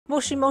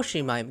Moshi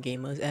Moshi my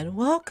gamers, and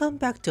welcome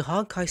back to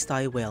Honkai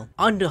Style Whale.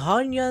 Under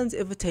Hanyan's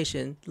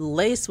invitation,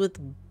 laced with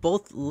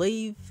both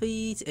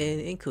Levi's and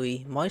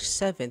Inquiry, March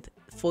 7th,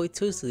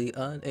 fortuitously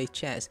earned a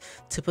chance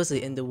to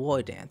participate in the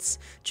Wardance.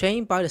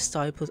 Trained by the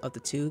disciples of the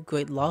two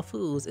great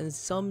lawfuls and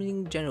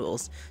summoning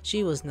generals,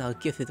 she was now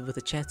gifted with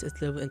a chance to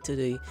deliver into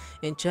the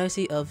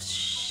intricacy of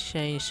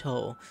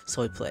Shensho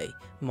swordplay.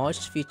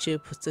 March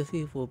feature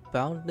specifically for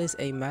Boundless,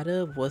 a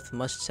matter worth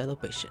much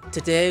celebration.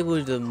 Today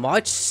we'll do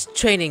March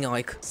training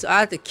arc. So I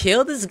have to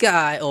kill this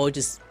guy or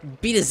just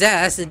beat his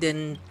ass and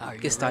then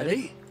get started.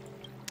 Ready?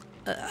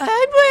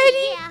 I'm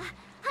ready! Yeah,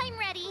 I'm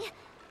ready.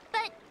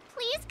 But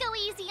please go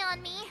easy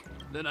on me.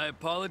 Then I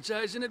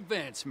apologize in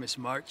advance, Miss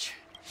March.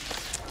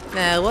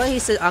 Nah, well, he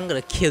said I'm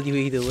gonna kill you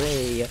either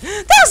way.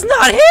 That's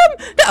not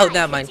him! No,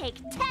 never mind.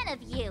 Take 10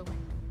 of you.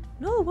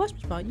 No, watch me,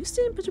 man. You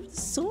still in with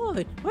the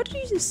sword. Why don't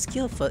you use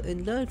skill foot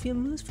and learn a few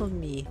moves from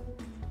me?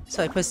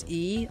 So I press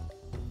E.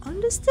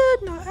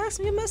 Understood. Now ask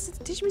me a master to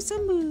teach me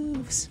some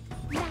moves.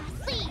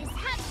 Please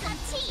have some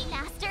tea,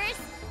 masters.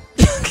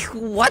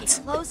 What?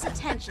 Pay close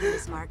attention,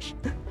 Miss March.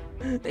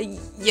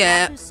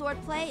 Yeah. Otaku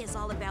swordplay is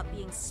all about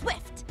being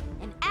swift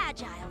and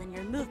agile in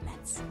your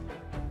movements.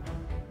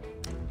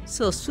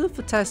 So swift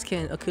attacks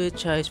can occur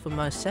charged for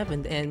March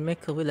 7th and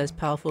make her with less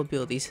powerful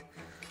abilities.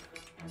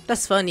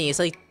 That's funny. It's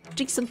like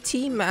drink some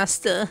tea,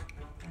 master.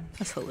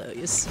 That's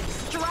hilarious.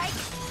 Strike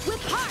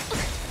with heart.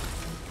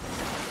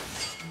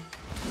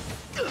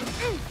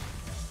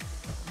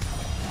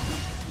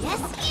 Yes,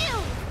 you.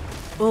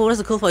 Oh, that's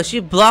a cool part. She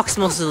blocks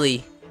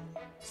mostly.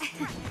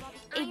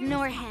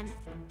 Ignore him.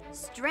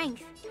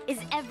 Strength is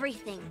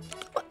everything.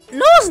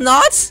 No, it's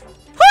not.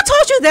 Who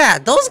taught you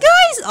that? Those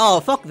guys? Oh,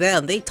 fuck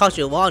them. They taught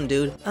you one,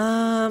 dude. It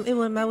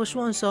wouldn't matter which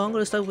one, so I'm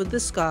gonna start with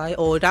this guy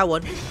or that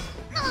one.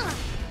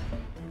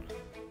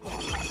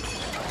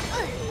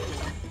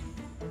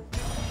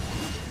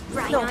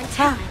 Right No, on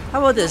time. how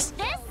about this?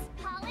 This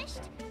polished.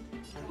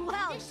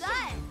 Well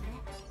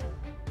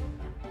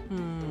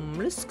done.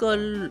 Let's go.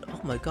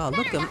 Oh my god,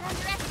 look at him.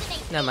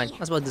 Never mind.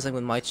 That's about this thing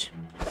with March.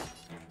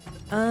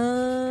 I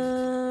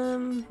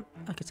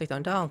can take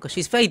that down because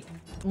she's very.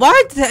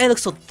 Why does her hair look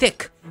so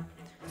thick?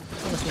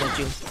 Oh, that's me on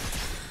June.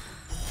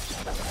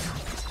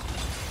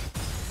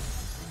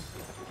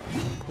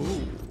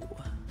 Ooh.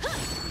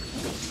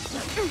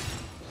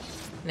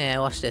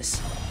 Nah, watch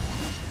this.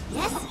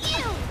 Yes,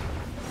 you.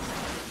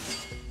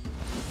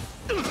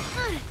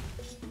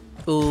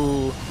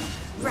 Ooh.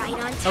 Right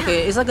on time.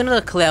 Okay, it's like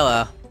another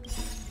Clara.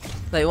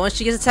 Like once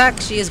she gets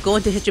attacked, she is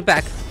going to hit you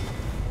back.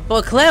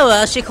 But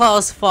Clara, she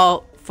calls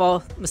for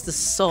Mr.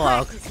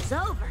 Sorg. Practice is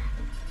over.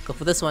 Go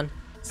for this one.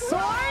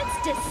 Swords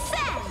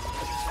descend.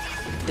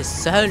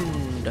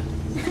 Descend.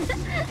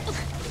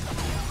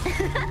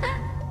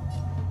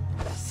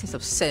 Seems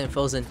upset and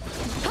frozen.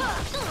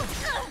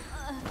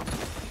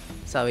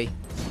 Sorry.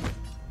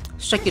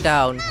 Strike you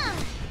down.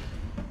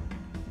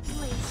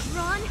 Blades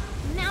run,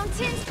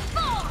 mountains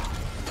fall.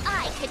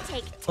 I could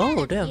take 10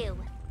 Oh, of damn. you.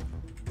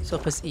 So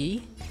press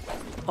E.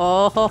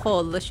 Oh, ho,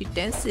 ho, look, she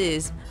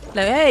dances.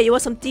 Like, hey, you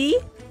want some tea?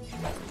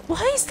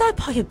 Why is that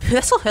part?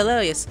 That's so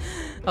hilarious.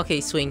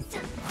 Okay, swing.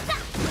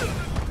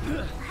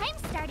 I'm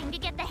starting to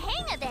get the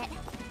hang of it.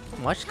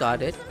 Watch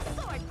got it.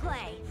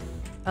 Swordplay.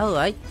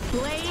 Alright.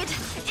 Blade in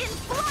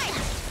flight.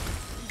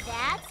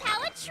 That's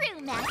how a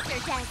true master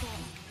does it.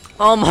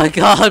 Oh my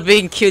god,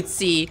 being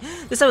cutesy.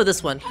 Let's start with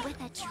this one. With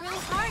a true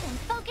heart and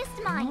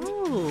focused mind.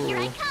 Ooh. Here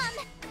I come.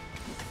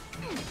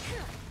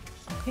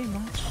 Okay,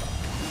 March.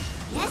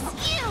 Yes,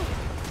 you.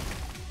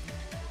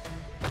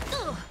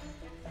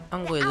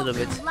 I'm going a little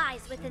bit. Outcome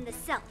lies within the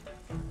self.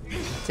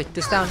 Take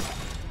this down.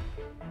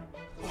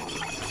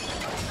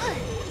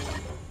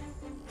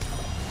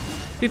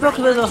 People are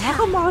confused. How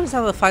come Mom doesn't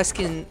have a 5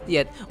 skin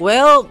yet?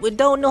 Well, we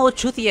don't know the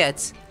truth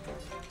yet.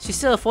 She's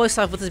still a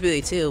 4-star with this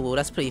ability too. Well,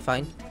 that's pretty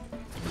fine.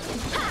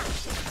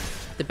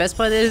 The best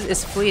part is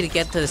it's free to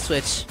get to the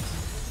Switch.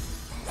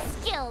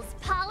 Skills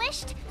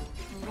polished,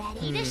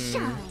 ready to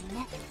shine.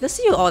 Let's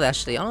see you all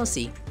actually. I don't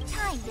see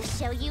Time to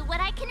show you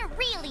what I can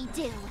really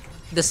do.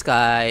 this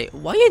guy.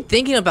 Why are you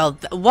thinking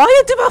about that? Why are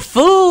you thinking about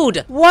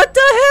food? What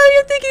the hell are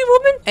you thinking,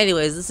 woman?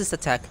 Anyways, this is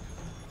attack.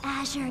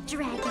 Azure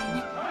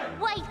Dragon,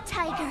 White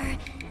Tiger,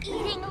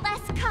 eating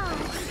less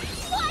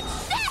carbs.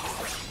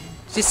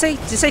 What's this?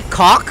 Did you say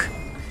cock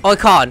or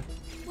con?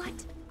 What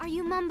are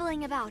you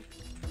mumbling about?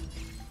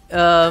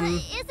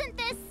 Isn't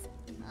this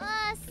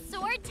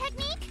sword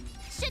technique?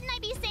 Shouldn't I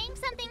be saying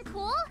something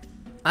cool?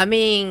 I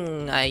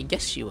mean, I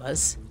guess she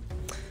was.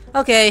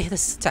 Okay,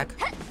 let's attack.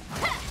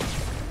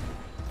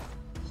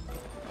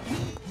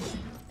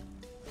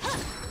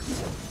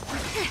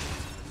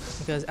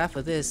 Because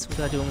after this, we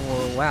gotta do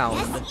more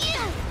round.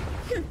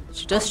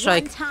 She does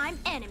strike One-time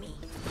enemy.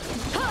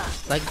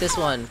 like this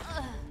one.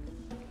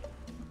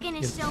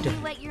 Gonna show me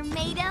what you're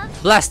made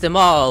of? Blast them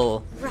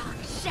all! Rock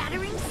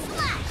shattering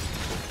slash.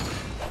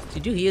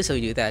 Did you hear so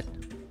you do that?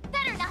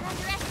 Better not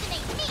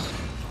underestimate me.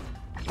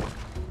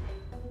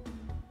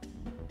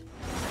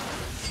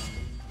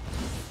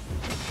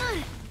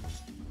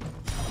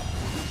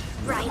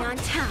 Right on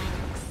time.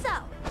 So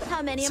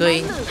how many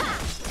Sweet. of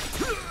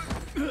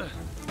my moves.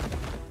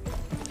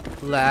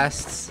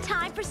 Last.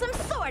 Time for some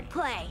sword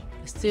play.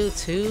 Let's do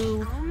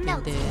 2. I'll And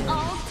melt it then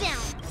all down.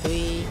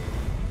 3.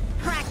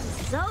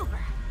 Practice is over.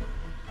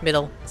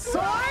 Middle.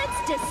 Swords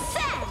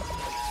descend.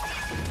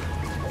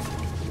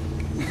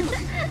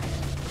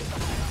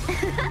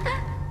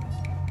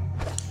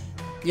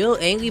 You're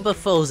angry but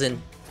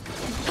frozen.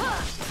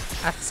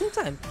 At the same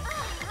time.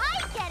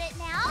 I get it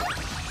now.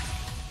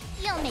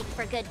 You'll make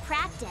for good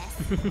practice.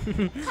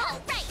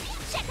 All right,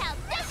 check out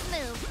this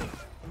move.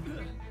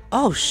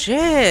 Oh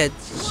shit!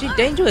 She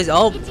dangerous.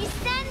 Oh, It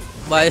descends.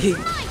 why?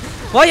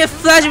 Why you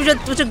flashing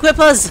with your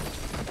grippers?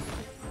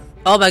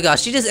 Oh my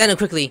gosh, she just ended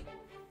quickly.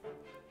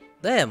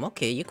 Damn.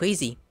 Okay, you're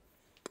crazy.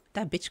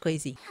 That bitch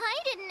crazy. I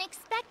didn't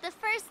expect the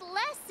first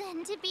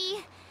lesson to be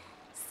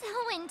so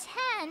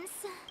intense.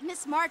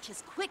 Miss March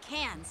has quick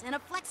hands and a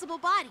flexible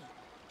body.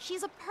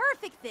 She's a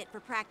perfect fit for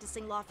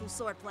practicing lawful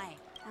swordplay.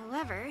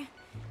 However,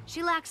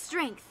 she lacks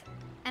strength,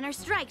 and her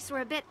strikes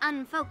were a bit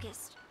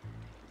unfocused.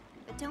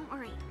 But don't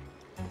worry,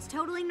 it's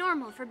totally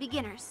normal for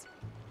beginners.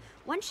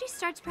 Once she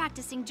starts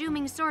practicing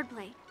Juming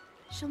swordplay,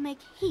 she'll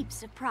make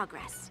heaps of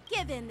progress.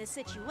 Given the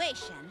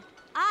situation,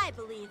 I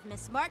believe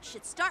Miss March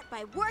should start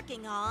by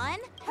working on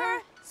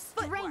her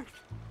footwork.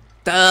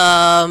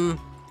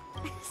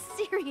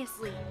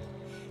 Seriously,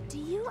 do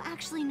you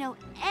actually know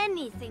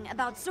anything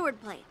about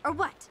swordplay, or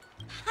what?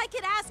 I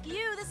could ask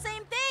you the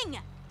same thing.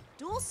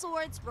 Dual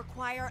swords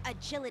require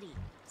agility.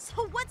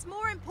 So what's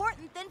more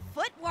important than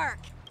footwork?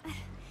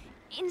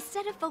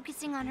 Instead of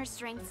focusing on her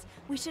strengths,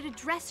 we should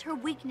address her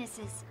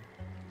weaknesses.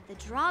 The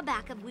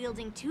drawback of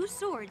wielding 2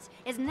 swords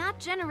is not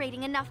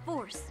generating enough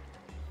force.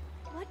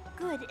 What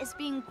good is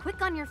being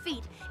quick on your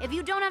feet if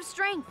you don't have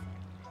strength?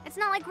 It's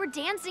not like we're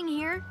dancing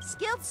here.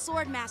 Skilled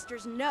sword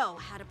masters know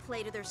how to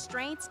play to their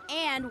strengths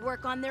and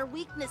work on their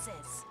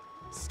weaknesses.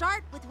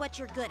 Start with what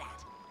you're good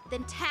at,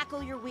 then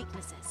tackle your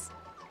weaknesses.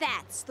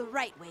 That's the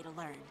right way to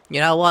learn.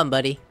 You're not one,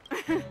 buddy.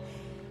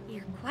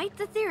 You're quite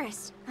the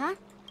theorist, huh?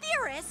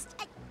 Theorist?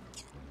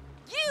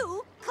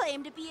 You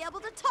claim to be able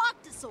to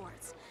talk to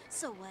swords.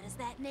 So what does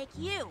that make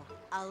you?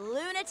 A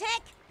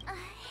lunatic?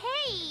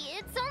 Hey,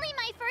 it's only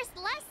my first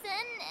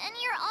lesson, and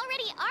you're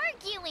already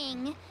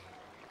arguing.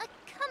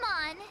 Come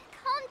on,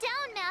 calm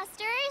down,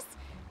 masters.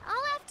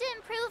 I'll have to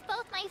improve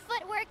both my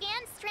footwork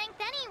and strength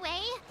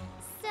anyway,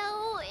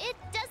 so it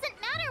doesn't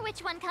matter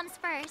which one comes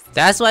first.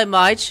 That's why,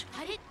 March.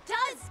 But it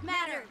does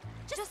matter.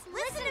 Just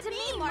listen to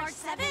me, March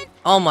 7th.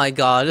 Oh my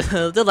god,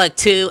 they're like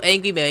 2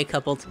 angry married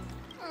couples.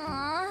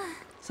 Aww.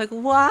 It's like,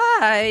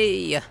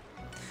 why?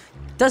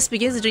 Thus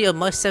begins the journey of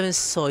March 7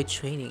 sword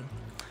training.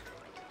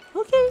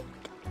 Okay.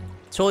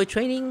 Sword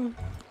training.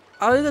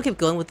 Are we gonna keep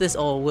going with this,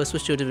 or we'll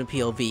switch to a different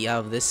POV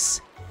out of this?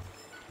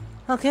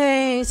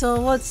 Okay, so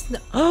what's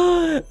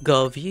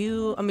go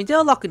view? I mean,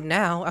 they're locked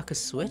now. I could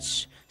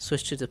switch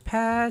to the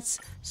paths.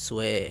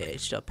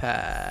 Switch the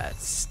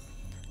paths.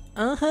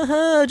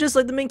 Just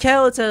like the main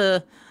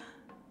character.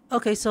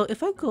 Okay, so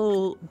if I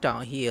go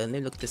down here and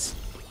then look at this,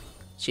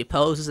 she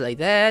poses like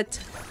that,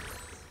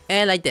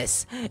 and like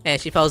this, and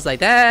she poses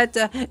like that,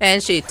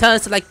 and she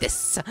turns like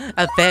this.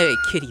 A very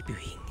cutie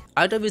being.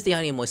 I don't use the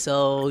anymore,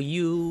 so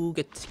you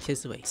get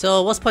kissed away.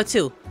 So what's part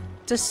 2?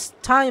 This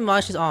time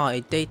marches on,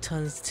 a day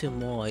turns to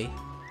Moi.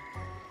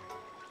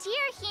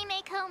 Dear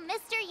Himeko,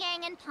 Mr.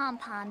 Yang, and Pom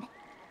Pom,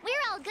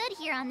 we're all good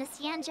here on the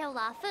Xianzhou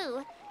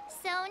Lafu,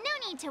 so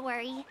no need to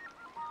worry.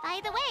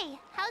 By the way,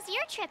 how's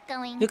your trip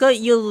going? Look at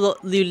you,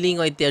 Liu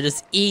right there,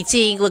 just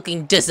eating,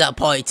 looking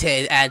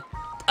disappointed at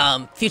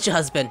future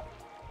husband.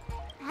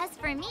 As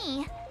for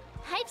me,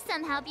 I've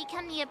somehow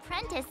become the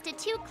apprentice to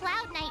 2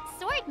 Cloud Knight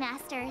sword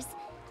masters,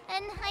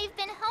 and I've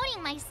been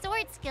honing my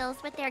sword skills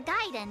with their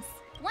guidance.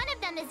 One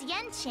of them is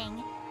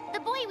Yanqing, the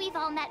boy we've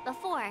all met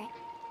before.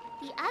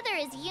 The other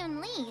is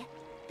Yunli,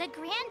 the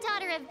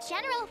granddaughter of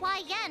General Hua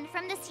Yan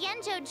from the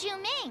Xianzhou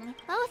Juming.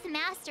 Both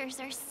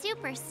masters are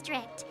super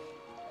strict,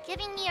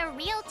 giving me a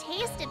real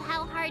taste of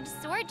how hard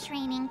sword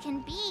training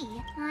can be.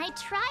 I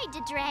tried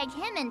to drag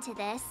him into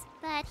this,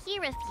 but he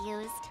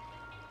refused.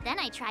 Then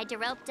I tried to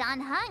rope Dan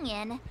Heng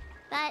in,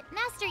 but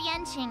Master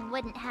Yanqing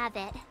wouldn't have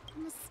it.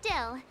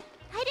 Still,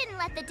 I didn't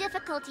let the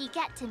difficulty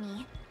get to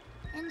me.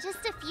 In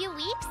just a few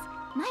weeks,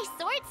 my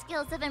sword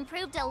skills have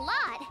improved a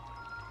lot.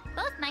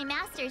 Both my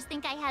masters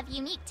think I have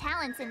unique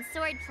talents in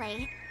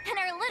swordplay, and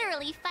are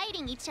literally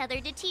fighting each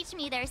other to teach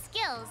me their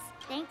skills.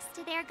 Thanks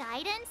to their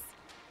guidance,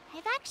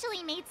 I've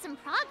actually made some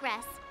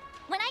progress.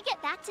 When I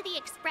get back to the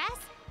Express,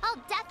 I'll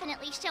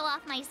definitely show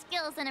off my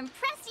skills and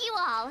impress you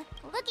all.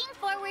 Looking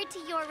forward to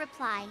your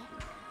reply.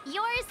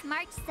 Yours,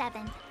 March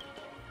 7th.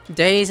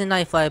 Days and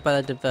night fly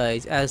by the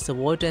device as the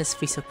Wardance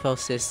feast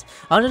approaches.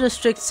 Under the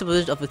strict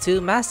supervision of the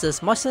 2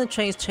 masters, March 7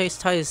 trains chase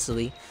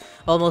tirelessly,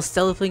 almost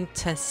delivering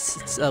 10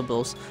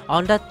 syllables.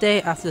 On that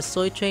day after the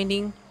sword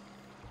training,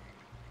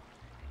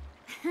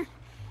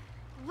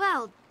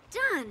 Well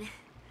done.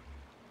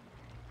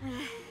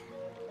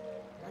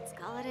 Let's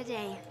call it a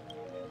day.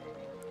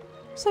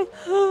 it's like,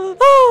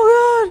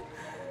 oh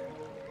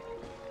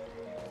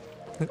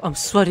god! I'm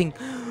sweating.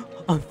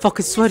 I'm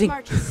fucking Miss sweating.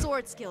 March's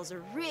sword skills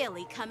are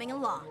really coming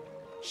along.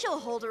 She'll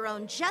hold her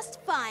own just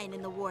fine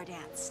in the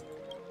Wardance.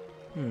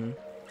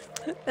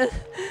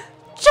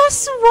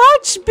 Just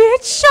watch,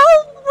 bitch.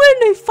 I'll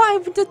win a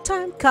fight when the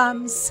time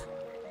comes.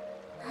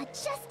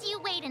 Just you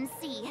wait and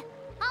see.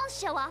 I'll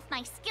show off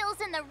my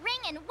skills in the ring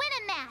and win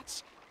a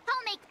match.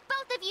 I'll make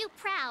both of you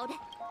proud.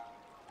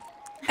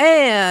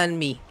 And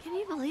me. Can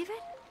you believe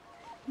it?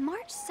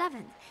 March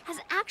 7th has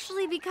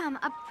actually become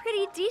a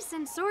pretty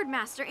decent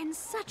swordmaster in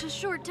such a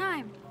short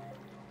time.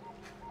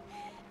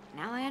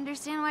 Now I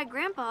understand why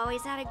Grandpa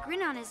always had a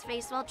grin on his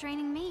face while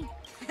training me.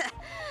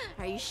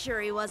 Are you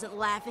sure he wasn't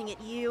laughing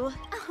at you?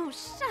 Oh,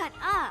 shut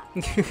up!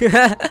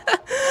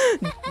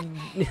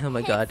 Oh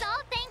my god. It's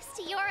all thanks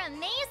to your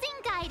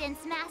amazing guidance,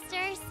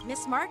 Masters.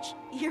 Miss March,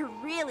 you're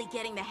really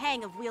getting the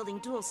hang of wielding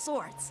dual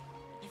swords.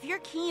 If you're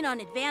keen on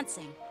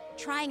advancing,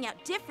 trying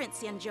out different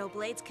Senjo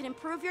blades can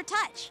improve your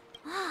touch.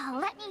 Oh,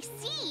 let me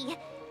see.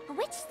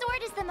 Which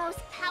sword is the most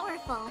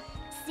powerful?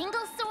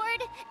 Single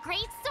sword?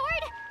 Great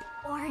sword?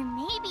 Or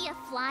maybe a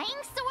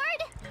flying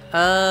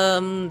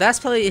sword? That's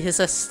probably his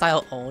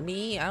style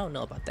only. I don't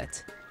know about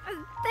that.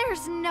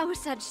 There's no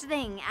such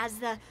thing as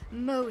the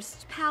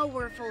most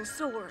powerful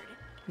sword.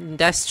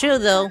 That's true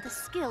though. The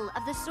skill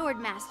of the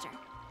swordmaster.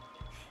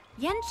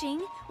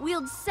 Yanqing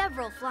wields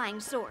several flying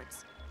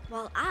swords,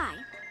 while I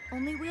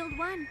only wield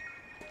one.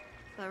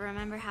 But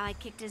remember how I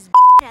kicked his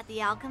at the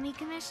Alchemy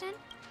Commission?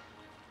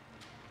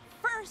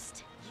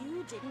 First,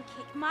 you didn't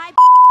kick my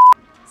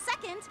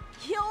Second,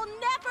 you'll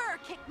never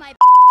kick my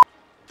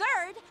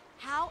Third,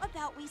 how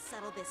about we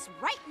settle this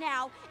right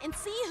now and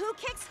see who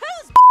kicks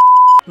whose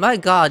My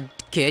god,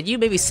 kid, you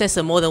maybe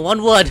censor more than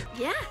one word.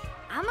 Yeah,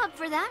 I'm up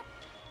for that.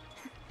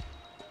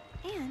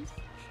 And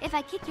if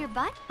I kick your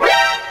butt,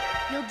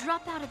 you'll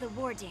drop out of the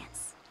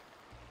Wardance.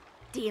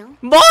 Deal?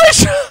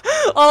 Marsh!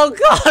 Oh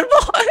god,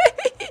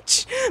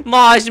 Marsh!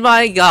 Marsh,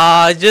 my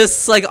god,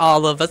 just like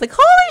all of us. Like,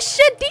 holy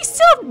shit, these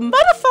two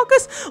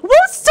motherfuckers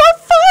won't stop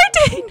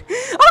fighting!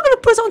 I'm gonna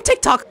put this on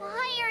TikTok.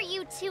 Why are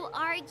you two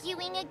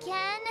arguing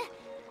again?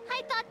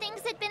 I thought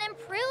things had been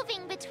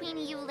improving between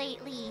you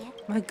lately.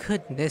 My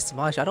goodness,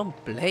 Marsh, I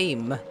don't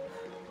blame.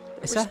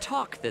 Is There was that...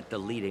 talk that the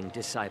leading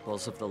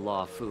disciples of the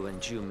Law Fu and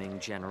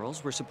Juming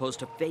generals were supposed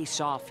to face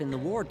off in the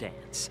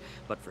Wardance,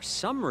 but for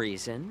some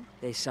reason,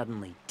 they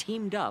suddenly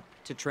teamed up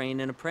to train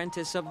an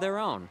apprentice of their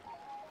own.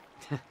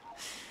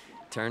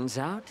 Turns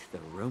out, the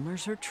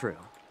rumors are true.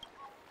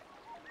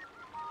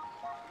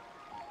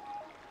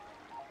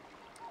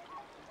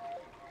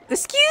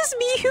 Excuse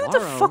me, who the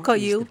Tomorrow fuck are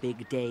is you? the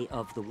big day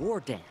of the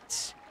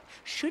Wardance.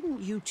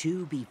 Shouldn't you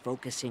two be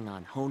focusing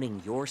on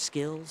honing your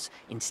skills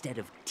instead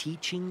of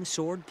teaching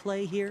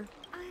swordplay here?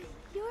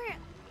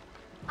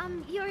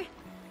 You're...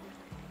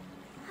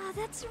 Oh,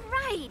 that's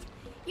right.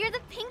 You're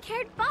the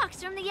pink-haired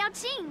fox from the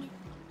Yaoqing.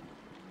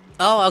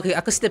 Oh, okay,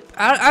 I could step.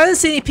 I didn't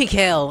see any pink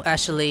hair,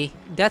 actually.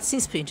 That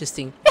seems pretty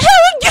interesting.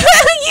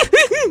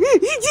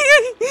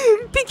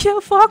 Pink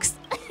hair fox.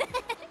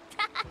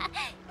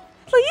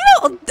 Like, you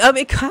know,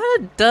 it kind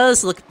of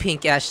does look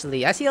pink,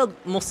 actually. I see how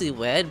mostly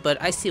red,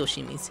 but I see what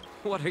she means.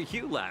 What are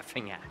you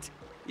laughing at?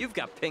 You've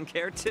got pink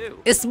hair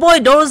too. It's more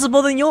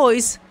noticeable than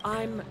yours.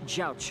 I'm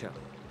Jiaoqiu,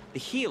 the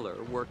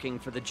healer working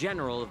for the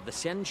general of the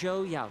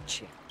Senjo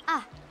Yaoqing.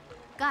 Ah,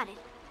 got it.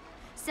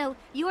 So,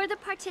 you're the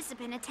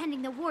participant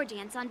attending the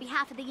Wardance on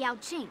behalf of the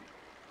Yaoqing.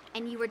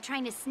 And you were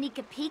trying to sneak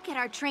a peek at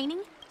our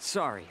training?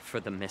 Sorry for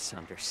the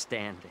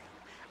misunderstanding.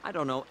 I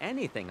don't know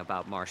anything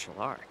about martial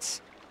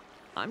arts.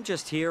 I'm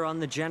just here on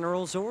the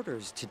general's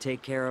orders to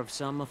take care of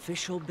some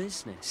official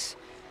business.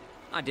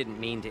 I didn't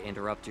mean to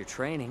interrupt your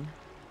training.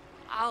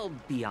 I'll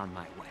be on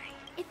my way.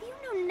 If you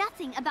know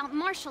nothing about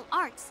martial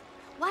arts,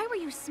 why were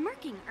you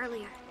smirking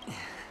earlier?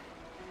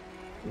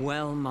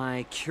 Well,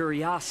 my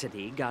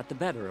curiosity got the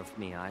better of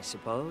me, I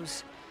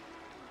suppose.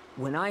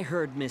 When I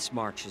heard Miss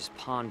March's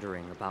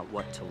pondering about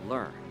what to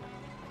learn,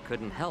 I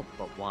couldn't help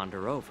but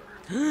wander over.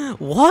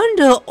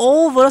 Wander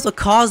over, that's what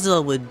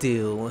Kazuha would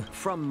do.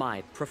 From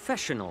my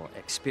professional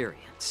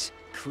experience,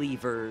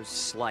 cleavers,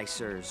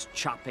 slicers,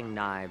 chopping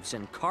knives,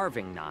 and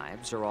carving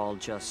knives are all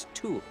just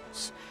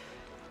tools.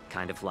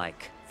 Kind of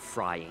like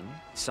frying,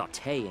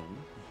 sautéing,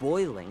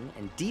 boiling,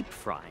 and deep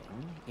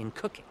frying in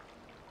cooking.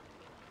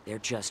 They're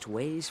just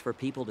ways for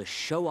people to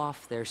show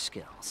off their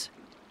skills.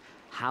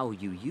 How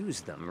you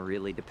use them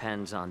really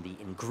depends on the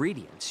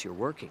ingredients you're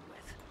working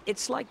with.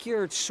 It's like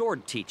your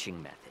sword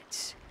teaching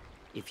methods.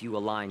 If you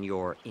align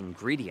your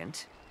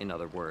ingredient, in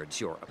other words,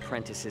 your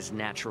apprentice's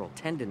natural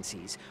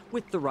tendencies,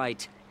 with the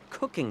right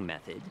cooking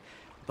method,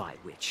 by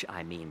which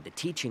I mean the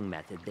teaching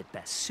method that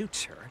best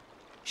suits her,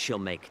 she'll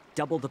make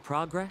double the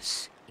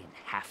progress in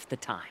half the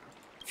time.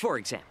 For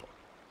example,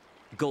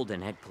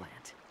 golden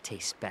eggplant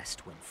tastes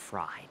best when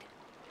fried,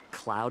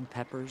 cloud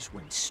peppers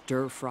when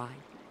stir-fried,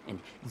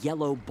 and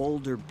yellow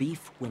boulder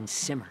beef when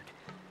simmered.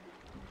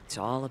 It's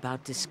all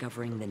about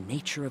discovering the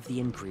nature of the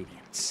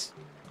ingredients.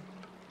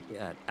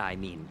 I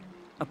mean,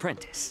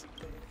 apprentice.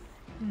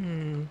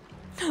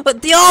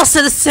 But they all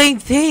said the same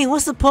thing.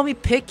 What's the point of me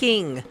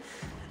picking?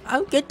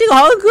 I'm getting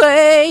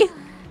hungry!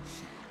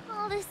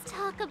 All this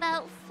talk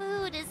about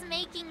food is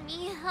making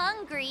me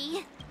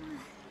hungry.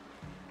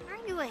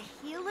 Aren't you a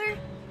healer?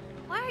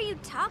 Why are you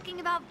talking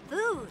about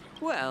food?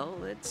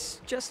 Well, it's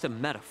just a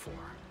metaphor.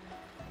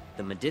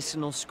 The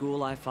medicinal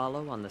school I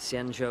follow on the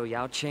Xianzhou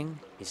Yaoqing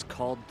is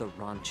called the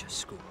Rancha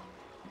School,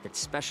 that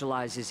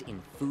specializes in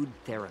food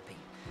therapy.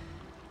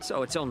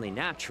 So it's only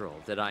natural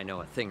that I know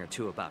a thing or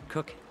two about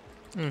cooking.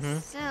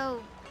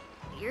 So,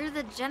 you're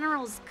the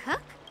General's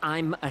cook?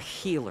 I'm a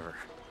healer.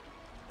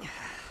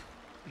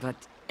 But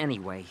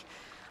anyway,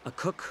 a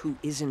cook who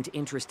isn't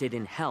interested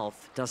in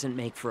health doesn't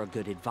make for a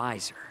good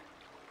advisor.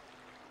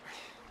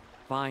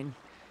 Fine.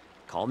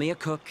 Call me a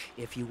cook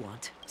if you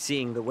want.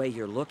 Seeing the way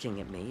you're looking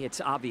at me,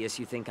 it's obvious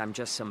you think I'm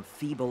just some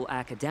feeble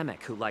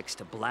academic who likes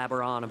to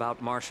blabber on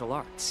about martial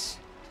arts.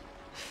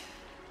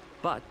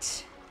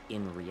 But,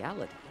 in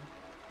reality,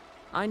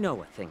 I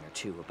know a thing or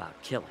two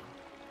about killing.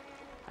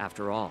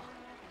 After all,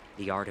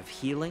 the art of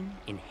healing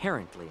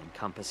inherently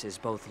encompasses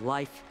both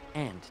life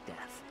and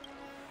death.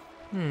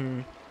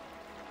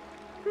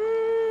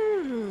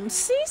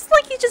 Seems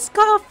like you just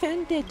got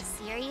offended.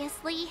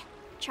 Seriously?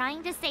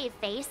 Trying to save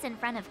face in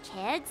front of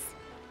kids?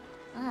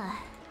 Ugh.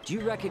 Do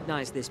you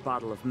recognize this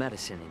bottle of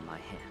medicine in my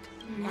hand?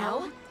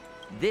 No?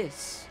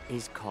 This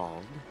is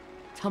called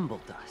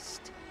tumble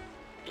dust,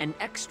 an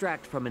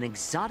extract from an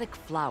exotic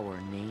flower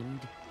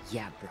named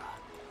Yabra.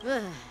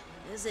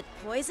 Is it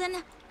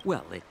poison?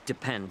 Well, it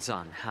depends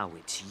on how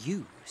it's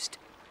used.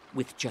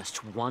 With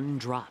just one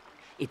drop,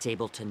 it's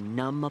able to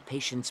numb a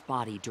patient's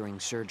body during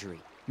surgery,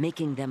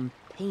 making them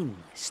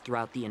painless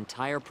throughout the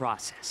entire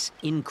process.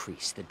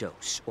 Increase the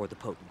dose or the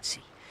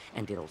potency,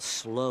 and it'll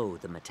slow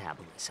the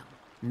metabolism,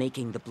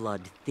 making the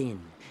blood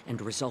thin and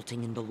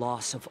resulting in the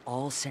loss of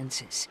all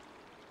senses.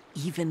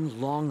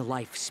 Even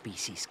long-life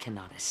species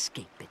cannot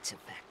escape its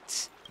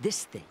effects.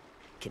 This thing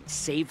can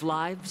save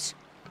lives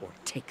or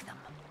take them.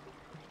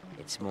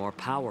 It's more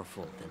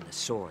powerful than the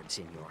swords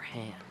in your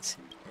hands.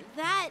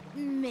 That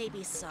may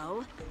be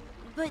so,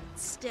 but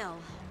still,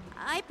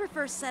 I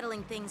prefer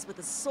settling things with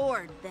a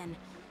sword than,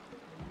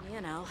 you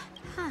know.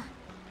 Huh.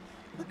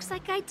 Looks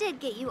like I did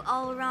get you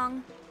all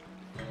wrong.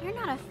 You're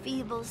not a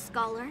feeble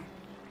scholar,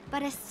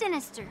 but a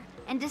sinister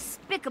and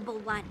despicable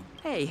one.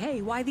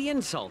 Hey, why the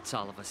insults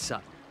all of a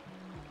sudden?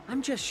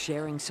 I'm just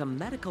sharing some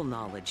medical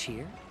knowledge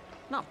here,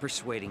 not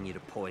persuading you to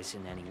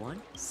poison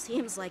anyone.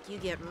 Seems like you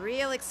get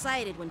real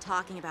excited when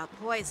talking about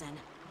poison.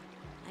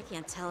 I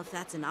can't tell if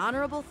that's an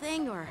honorable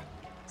thing or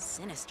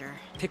sinister.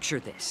 Picture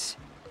this.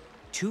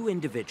 Two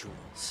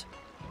individuals.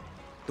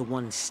 The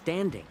one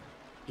standing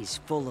is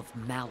full of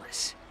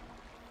malice.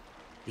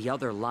 The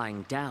other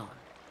lying down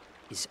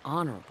is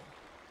honorable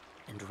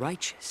and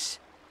righteous.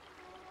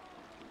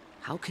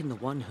 How can the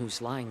one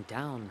who's lying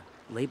down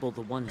label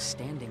the one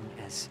standing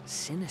as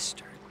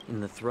sinister? In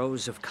the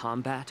throes of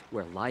combat,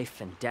 where life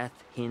and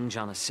death hinge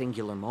on a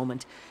singular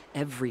moment,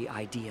 every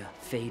idea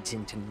fades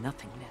into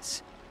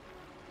nothingness.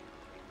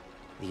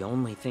 The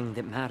only thing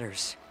that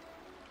matters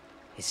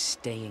is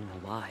staying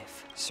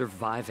alive.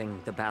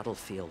 Surviving the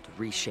battlefield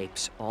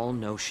reshapes all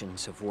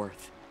notions of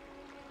worth,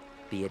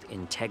 be it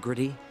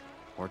integrity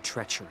or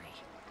treachery.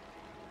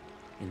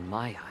 In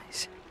my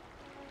eyes,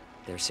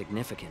 their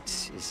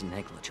significance is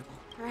negligible.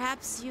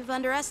 Perhaps you've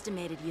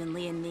underestimated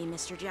Yunli and me,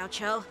 Mr.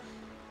 Jiaoqiu.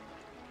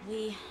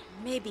 We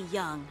may be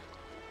young,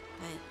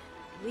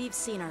 but we've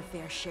seen our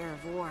fair share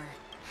of war.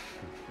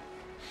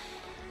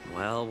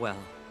 Well,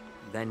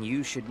 then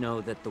you should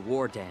know that the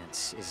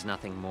Wardance is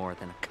nothing more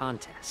than a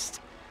contest.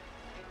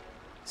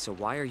 So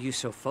why are you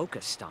so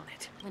focused on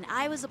it? When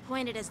I was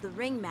appointed as the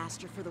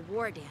ringmaster for the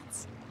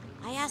Wardance,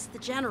 I asked the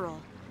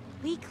general,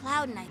 we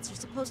Cloud Knights are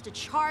supposed to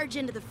charge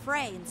into the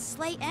fray and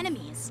slay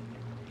enemies.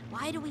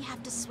 Why do we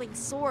have to swing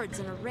swords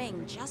in a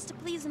ring just to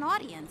please an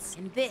audience?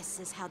 And this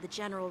is how the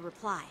general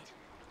replied.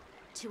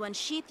 To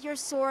unsheath your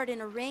sword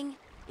in a ring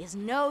is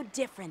no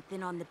different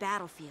than on the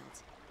battlefield.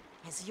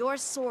 As your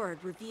sword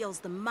reveals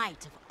the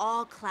might of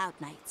all Cloud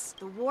Knights,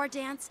 the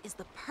Wardance is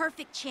the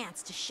perfect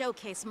chance to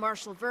showcase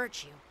martial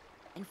virtue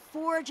and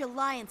forge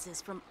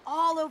alliances from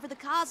all over the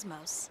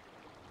cosmos.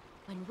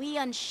 When we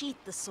unsheath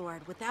the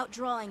sword without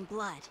drawing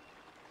blood,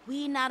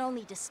 we not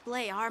only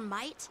display our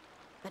might,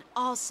 but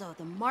also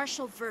the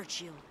martial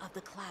virtue of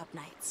the Cloud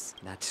Knights.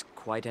 That's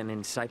quite an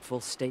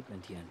insightful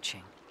statement,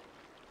 Yanqing.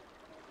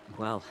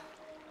 Well,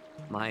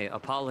 my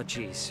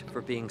apologies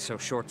for being so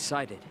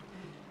short-sighted.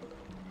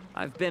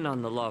 I've been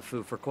on the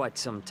Luofu for quite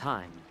some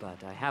time,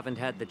 but I haven't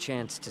had the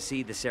chance to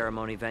see the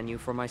ceremony venue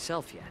for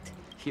myself yet.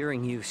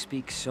 Hearing you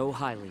speak so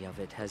highly of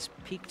it has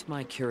piqued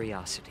my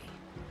curiosity.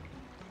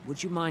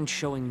 Would you mind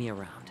showing me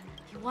around?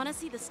 You want to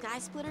see the Sky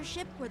Splitter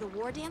ship where the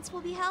Wardance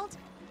will be held?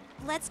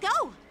 Let's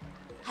go!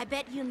 I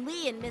bet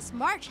Yunli and Miss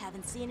March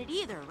haven't seen it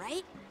either,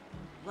 right?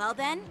 Well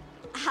then,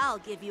 I'll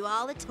give you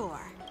all a tour.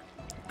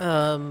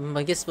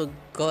 I guess we're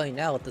going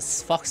now with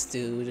this fox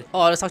dude.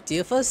 Oh, let's talk to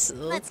you first? Okay.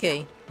 Let's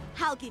go.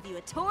 I'll give you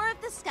a tour of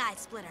the Sky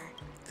Splitter.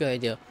 Good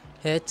idea.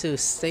 Head to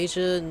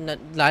Station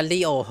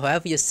Lali or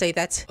however you say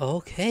that.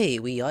 Okay,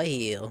 we are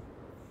here.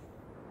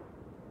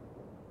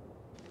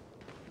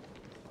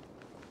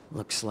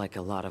 Looks like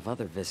a lot of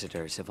other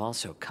visitors have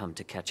also come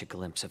to catch a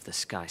glimpse of the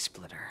Sky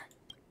Splitter.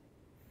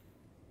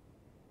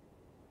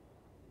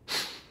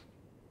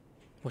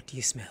 What do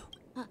you smell?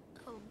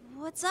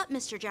 What's up,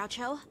 Mr.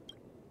 Jiaoqiu?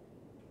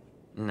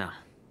 No,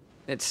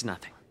 it's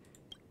nothing.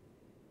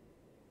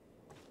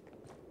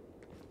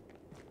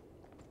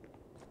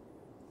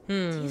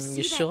 Do you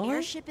see that sure?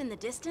 airship in the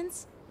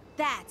distance?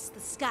 That's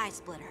the Sky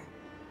Splitter,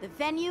 the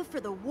venue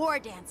for the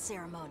Wardance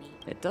ceremony.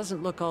 It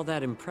doesn't look all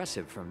that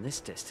impressive from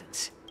this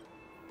distance.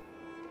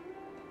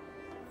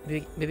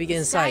 Maybe get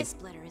The Sky inside.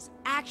 Splitter is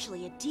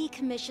actually a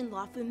decommissioned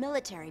Lawfu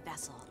military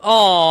vessel.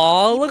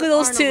 Oh, look at People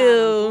those aren't allowed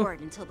on two.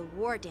 board until the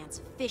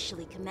Wardance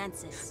officially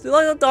commences. They're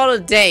like on a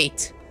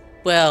date.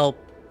 Well,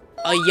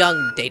 a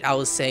young date, I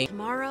was saying.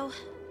 Tomorrow,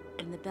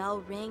 when the bell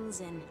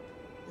rings and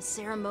the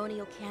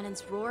ceremonial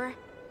cannons roar,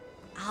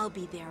 I'll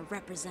be there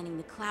representing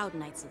the Cloud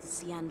Knights of the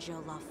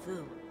Xianzhou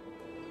Lawfu,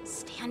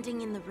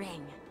 standing in the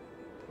ring,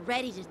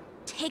 ready to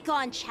take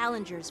on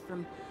challengers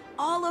from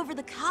all over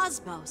the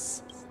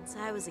cosmos. Since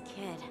I was a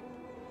kid,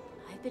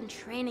 I've been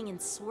training in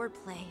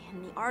swordplay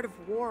and the art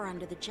of war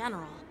under the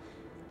general.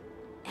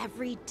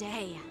 Every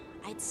day,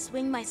 I'd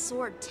swing my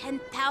sword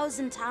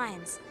 10,000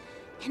 times,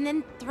 and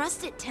then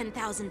thrust it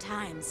 10,000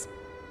 times,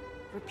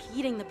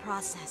 repeating the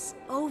process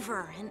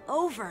over and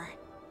over.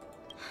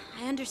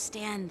 I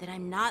understand that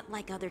I'm not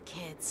like other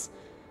kids.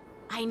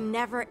 I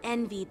never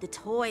envied the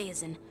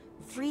toys and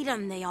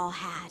freedom they all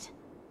had.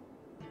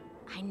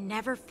 I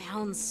never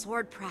found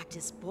sword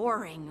practice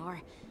boring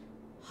or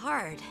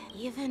hard,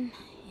 even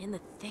in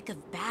the thick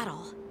of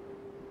battle.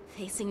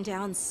 Facing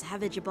down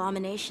savage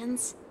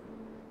abominations,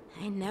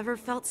 I never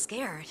felt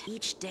scared.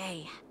 Each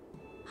day,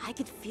 I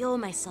could feel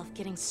myself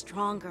getting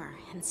stronger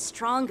and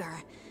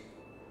stronger,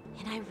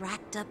 and I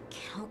racked up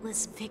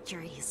countless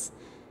victories.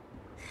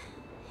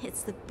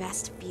 It's the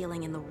best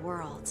feeling in the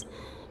world.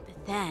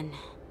 But then,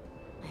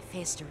 I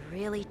faced a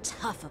really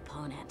tough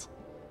opponent.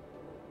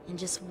 And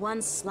just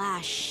one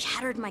slash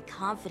shattered my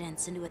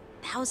confidence into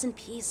 1,000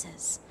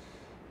 pieces.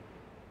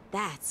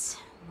 That's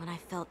when I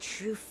felt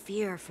true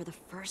fear for the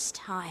first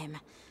time.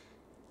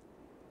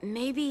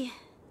 Maybe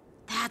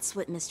that's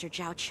what Mr.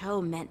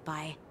 Jiaoqiu meant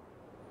by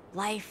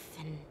life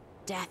and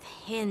death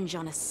hinge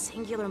on a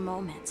singular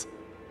moment.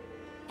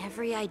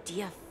 Every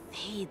idea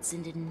fades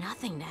into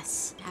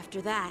nothingness.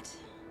 After that,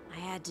 I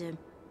had to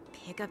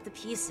pick up the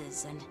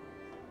pieces and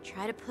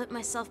try to put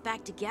myself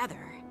back together.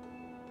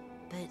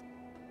 But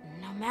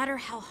no matter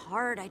how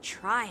hard I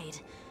tried,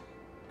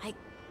 I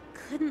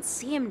couldn't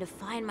seem to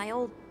find my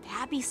old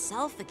happy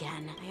self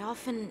again. I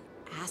often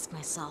ask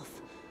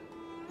myself,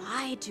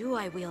 why do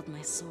I wield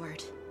my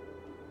sword?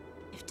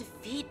 If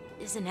defeat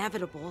is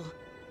inevitable,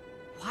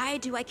 why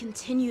do I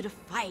continue to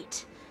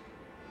fight?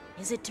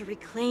 Is it to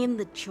reclaim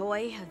the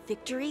joy of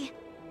victory?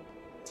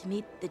 To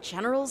meet the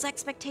general's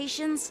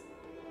expectations?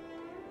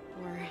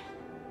 Or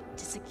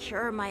to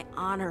secure my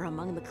honor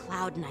among the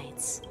Cloud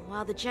Knights?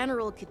 While the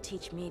general could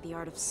teach me the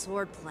art of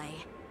swordplay,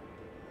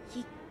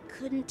 he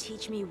couldn't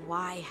teach me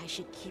why I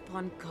should keep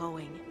on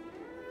going.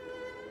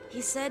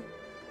 He said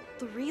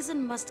the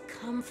reason must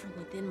come from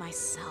within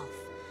myself.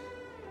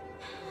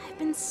 I've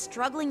been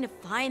struggling to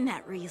find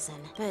that reason,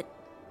 but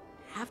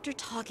after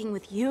talking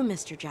with you,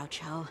 Mr.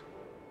 Jiaoqiu,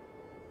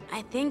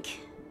 I think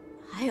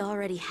I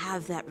already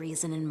have that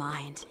reason in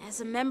mind.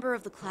 As a member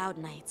of the Cloud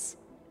Knights,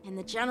 and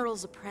the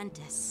General's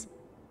apprentice,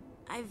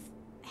 I've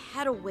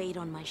had a weight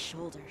on my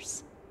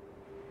shoulders.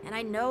 And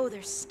I know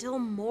there's still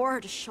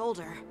more to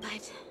shoulder,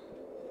 but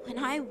when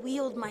I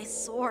wield my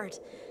sword,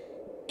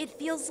 it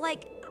feels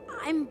like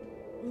I'm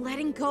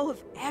letting go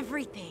of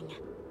everything.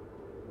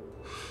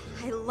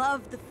 I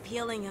love the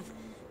feeling of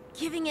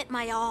giving it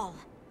my all,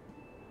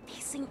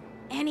 facing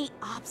any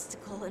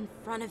obstacle in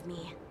front of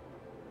me,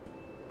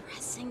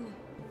 pressing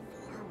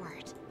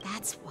forward.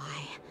 That's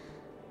why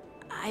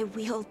I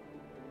wield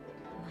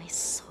my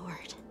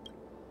sword.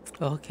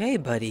 Okay,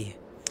 buddy.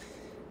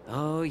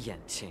 Oh,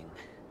 Yanqing.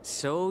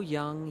 So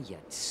young,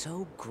 yet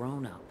so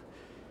grown up.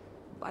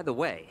 By the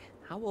way,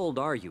 how old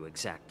are you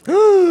exactly?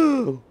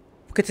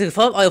 Get to the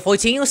phone? Are you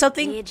 14 or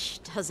something? Age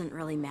doesn't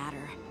really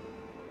matter.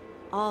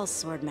 All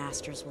sword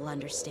masters will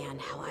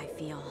understand how I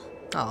feel.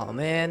 Oh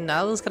man,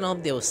 I was kind of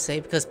hoping they would say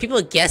because people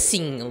are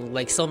guessing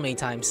like so many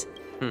times.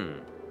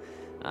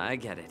 I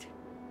get it.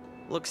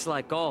 Looks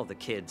like all the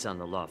kids on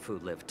the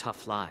Lawfu live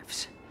tough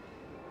lives.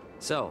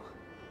 So,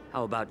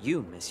 how about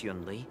you, Miss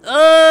Yunli?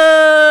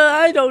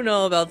 I don't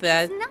know about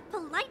that. It's not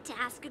polite to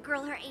ask a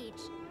girl her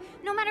age,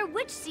 no matter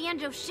which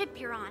Xianzhou ship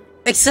you're on.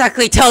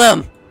 Exactly, tell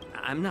them!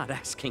 I'm not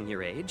asking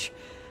your age.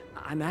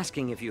 I'm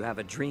asking if you have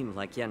a dream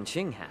like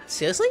Yanqing has.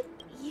 Seriously?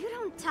 You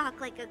don't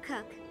talk like a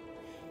cook.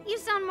 You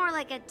sound more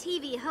like a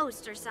TV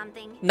host or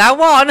something. Not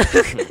one!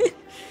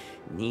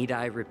 Need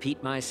I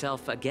repeat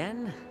myself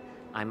again?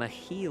 I'm a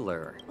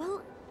healer.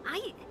 Well,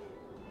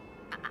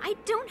 I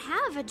don't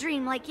have a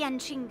dream like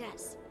Yanqing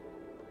does.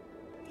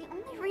 The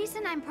only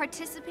reason I'm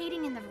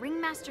participating in the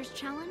Ringmaster's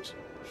Challenge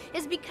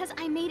is because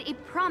I made a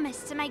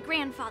promise to my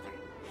grandfather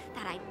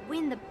that I'd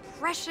win the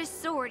precious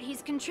sword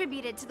he's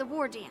contributed to the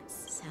war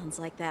dance. Sounds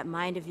like that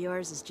mind of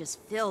yours is just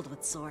filled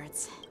with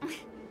swords.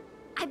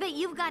 I bet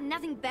you've got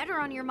nothing better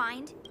on your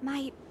mind.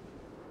 My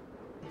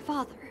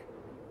father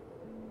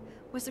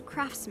was a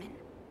craftsman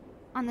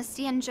on the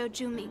Xianzhou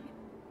Juming.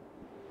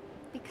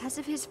 Because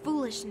of his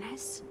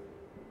foolishness,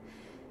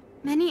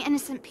 many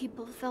innocent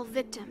people fell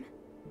victim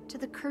to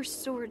the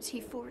cursed swords he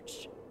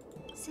forged.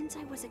 Since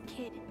I was a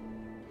kid,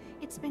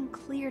 it's been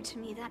clear to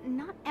me that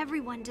not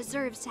everyone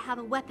deserves to have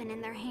a weapon in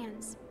their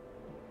hands.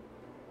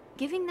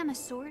 Giving them a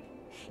sword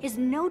is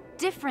no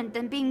different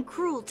than being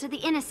cruel to the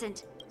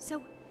innocent.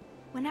 So,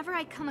 whenever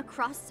I come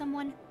across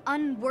someone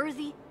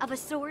unworthy of a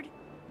sword,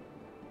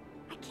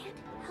 I can't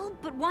help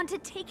but want to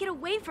take it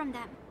away from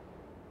them.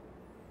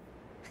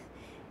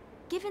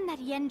 Given that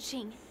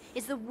Yanqing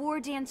is the war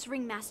dance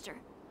ringmaster,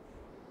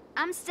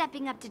 I'm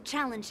stepping up to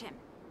challenge him.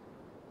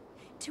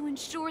 To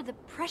ensure the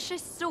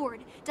precious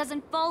sword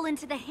doesn't fall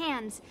into the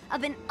hands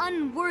of an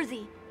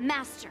unworthy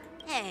master.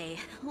 Hey,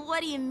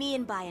 what do you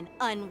mean by an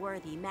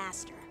unworthy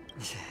master?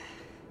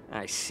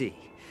 I see.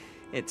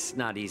 It's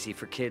not easy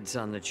for kids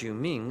on the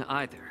Juming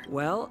either.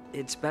 Well,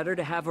 it's better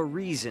to have a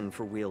reason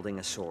for wielding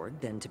a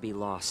sword than to be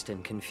lost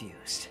and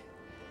confused.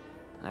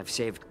 I've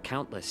saved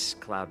countless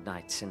Cloud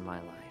Knights in my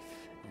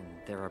life, and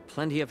there are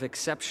plenty of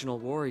exceptional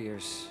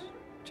warriors,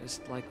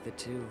 just like the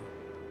two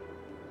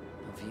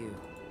of you.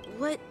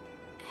 What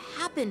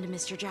happened,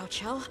 Mr. Zhao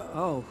Cho?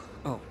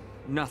 Oh,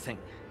 nothing.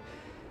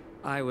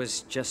 I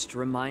was just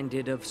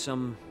reminded of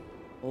some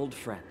old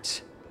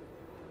friends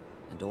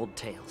and old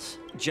tales.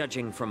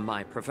 Judging from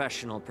my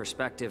professional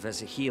perspective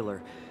as a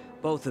healer,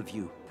 both of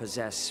you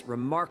possess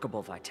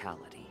remarkable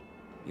vitality.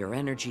 Your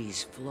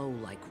energies flow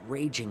like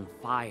raging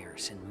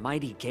fires and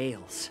mighty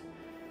gales.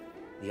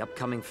 The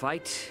upcoming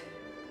fight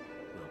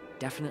will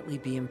definitely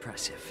be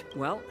impressive.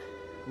 Well,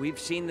 we've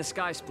seen the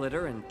Sky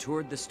Splitter and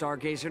toured the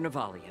Stargazer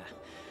Navalia.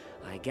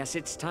 I guess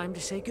it's time to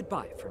say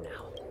goodbye for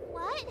now.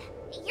 What?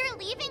 You're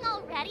leaving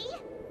already?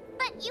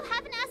 But you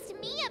haven't asked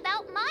me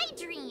about my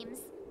dreams.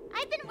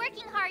 I've been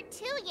working hard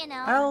too, you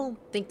know. I don't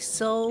think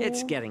so.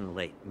 It's getting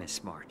late,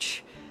 Miss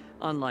March.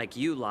 Unlike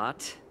you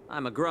lot,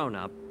 I'm a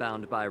grown-up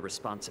bound by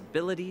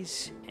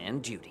responsibilities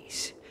and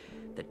duties.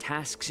 The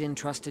tasks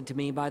entrusted to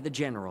me by the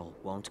General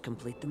won't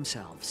complete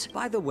themselves.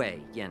 By the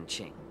way,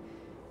 Yanqing,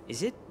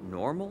 is it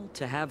normal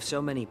to have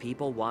so many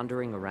people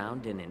wandering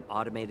around in an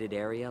automated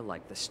area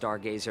like the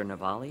Stargazer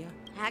Navalia?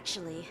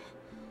 Actually,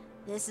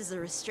 this is a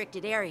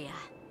restricted area.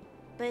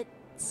 But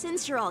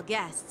since you're all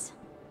guests,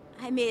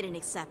 I made an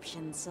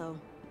exception, so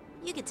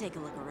you can take a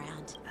look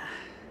around.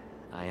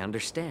 I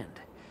understand.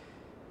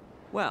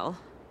 Well,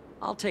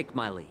 I'll take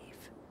my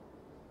leave.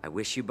 I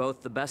wish you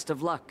both the best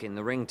of luck in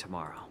the ring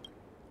tomorrow.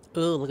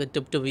 Oh, like a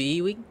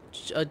WWE week?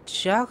 A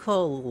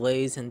jackal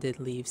lays and then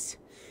leaves.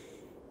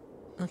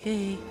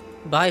 Okay.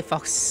 Bye,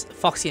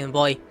 Foxy and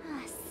Boy.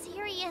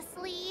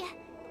 Seriously?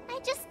 I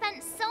just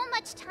spent so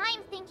much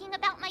time thinking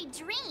about my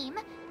dream,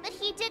 but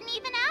he didn't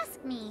even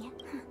ask me.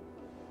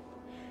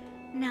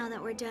 Now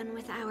that we're done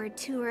with our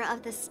tour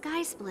of the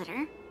Sky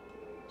Splitter,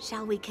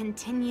 shall we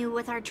continue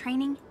with our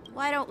training?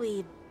 Why don't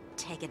we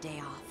take a day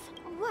off?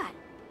 What?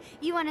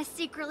 You want to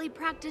secretly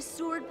practice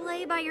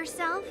swordplay by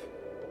yourself?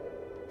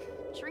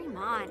 Dream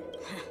on.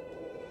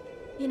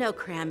 You know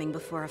cramming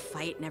before a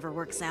fight never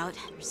works out.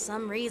 For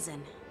some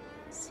reason,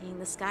 seeing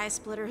the Sky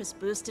Splitter has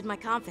boosted my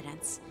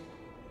confidence.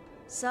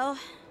 So,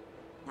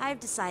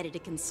 I've decided to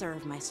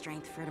conserve my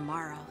strength for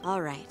tomorrow.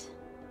 Alright,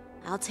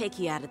 I'll take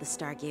you out of the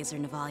Stargazer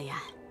Navalia.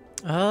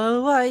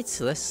 Alright,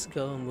 so let's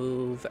go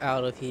move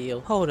out of here.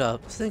 Hold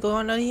up, something going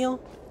on out here?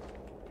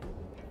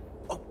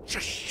 Oh,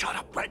 just shut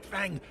up, Red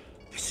Fang!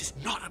 This is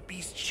not a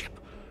beast ship.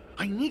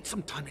 I need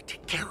some time to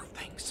take care of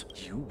things.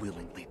 You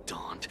willingly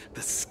donned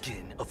the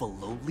skin of a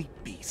lowly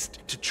beast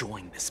to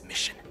join this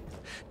mission,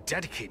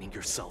 dedicating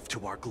yourself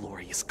to our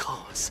glorious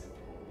cause.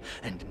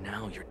 And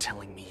now you're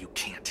telling me you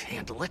can't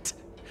handle it?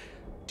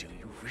 Do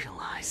you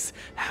realize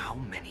how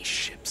many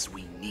ships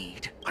we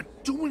need? I'm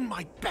doing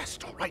my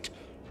best, all right?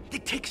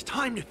 It takes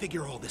time to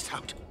figure all this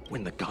out.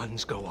 When the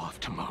guns go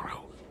off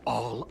tomorrow,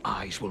 all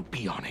eyes will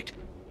be on it.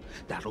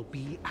 That'll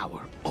be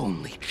our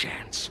only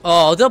chance.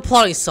 Oh, they're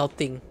plotting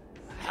something.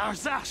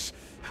 How's that?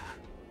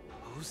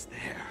 Who's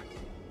there?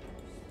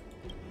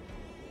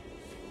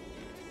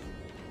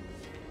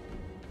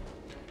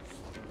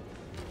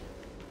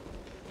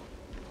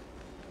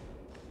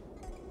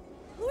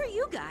 Who are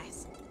you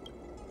guys?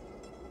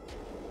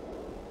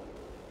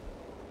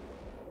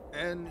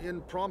 An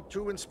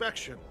impromptu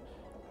inspection.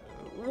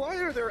 Why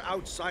are there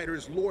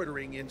outsiders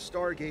loitering in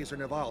Stargazer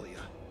Navalia?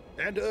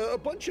 And a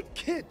bunch of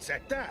kids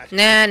at that.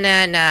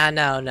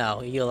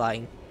 No, you're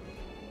lying.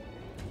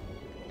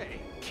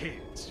 Hey,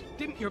 kids,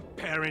 didn't your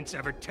parents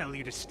ever tell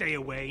you to stay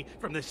away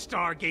from the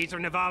Stargazer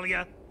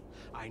Navalia?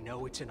 I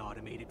know it's an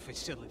automated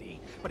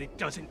facility, but it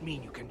doesn't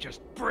mean you can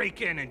just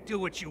break in and do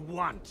what you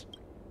want.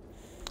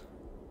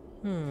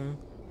 Who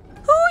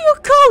are you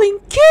calling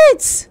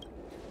kids?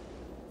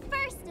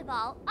 First of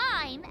all,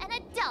 I'm an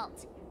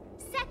adult.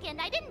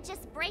 Second, I didn't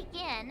just break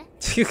in.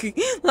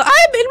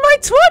 I'm in my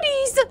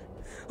 20s!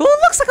 Who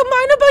looks like a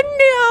miner by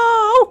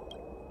now?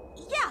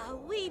 Yeah,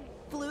 we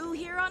flew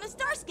here on a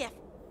star skiff.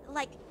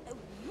 Like,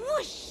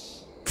 whoosh.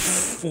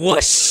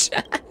 Whoosh.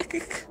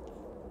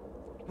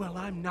 Well,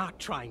 I'm not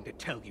trying to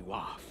tell you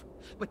off,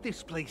 but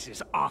this place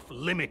is off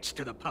limits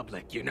to the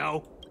public, you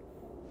know?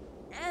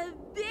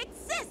 Big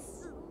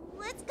sis,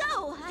 let's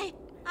go.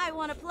 I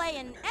want to play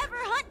in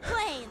Everhunt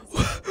Plains.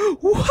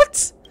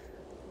 What?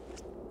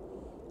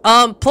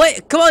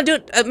 Come on,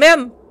 dude,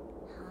 ma'am.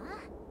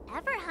 Huh?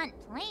 Everhunt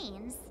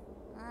Plains?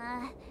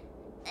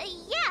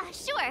 Yeah,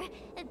 sure.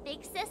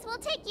 Big sis will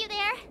take you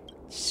there.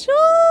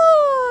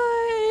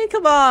 Sure.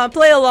 Come on,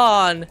 play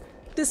along.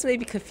 This may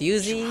be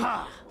confusing.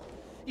 Ah,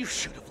 you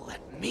should have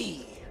let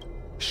me.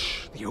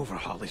 Shh, the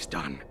overhaul is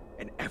done,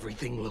 and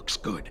everything looks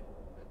good.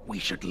 We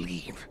should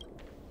leave.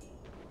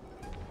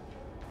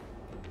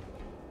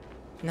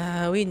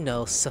 Nah, we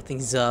know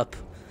something's up.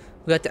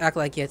 We have to act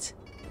like it.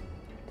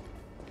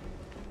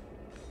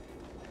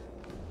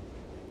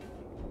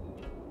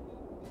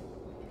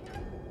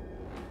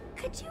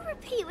 Could you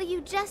repeat what you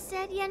just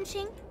said,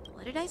 Yanqing?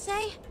 What did I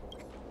say?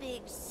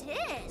 Big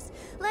sis,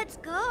 let's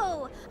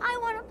go. I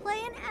want to play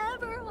in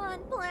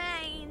Everhunt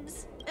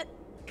Plains.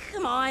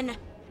 Come on.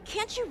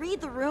 Can't you read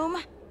the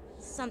room?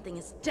 Something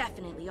is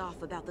definitely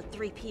off about the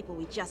 3 people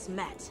we just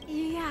met.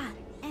 Yeah,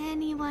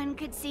 anyone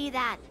could see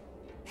that.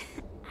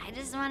 I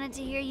just wanted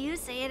to hear you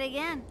say it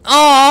again.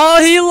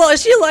 Oh,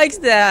 she likes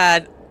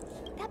that.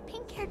 That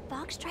pink-haired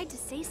fox tried to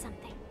say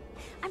something.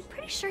 I'm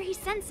pretty sure he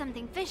sensed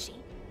something fishy.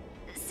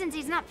 Since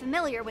he's not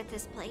familiar with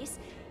this place,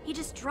 he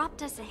just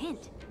dropped us a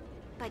hint.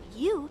 But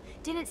you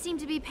didn't seem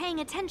to be paying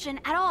attention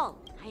at all.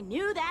 I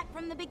knew that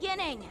from the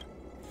beginning.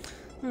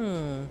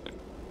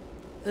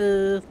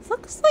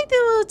 Looks like they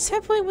were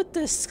tampering with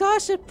the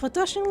scholarship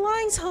production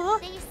lines, huh?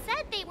 They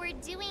said they were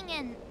doing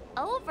an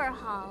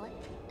overhaul,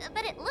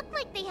 but it looked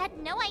like they had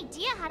no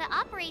idea how to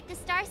operate the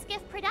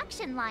Starskiff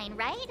production line,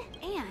 right?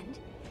 And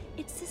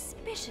it's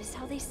suspicious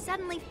how they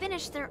suddenly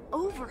finished their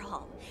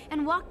overhaul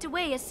and walked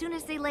away as soon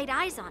as they laid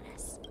eyes on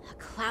us. A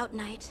Cloud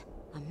Knight,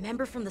 a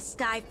member from the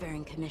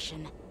Skyfaring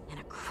Commission, and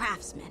a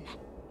craftsman.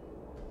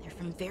 They're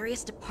from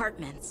various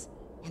departments,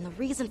 and the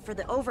reason for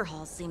the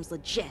overhaul seems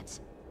legit.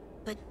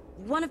 But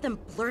one of them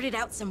blurted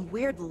out some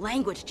weird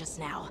language just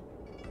now.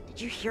 Did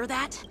you hear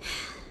that?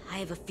 I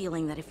have a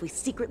feeling that if we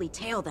secretly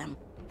tail them,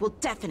 we'll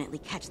definitely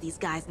catch these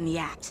guys in the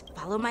act.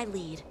 Follow my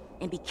lead,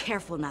 and be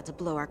careful not to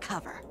blow our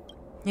cover.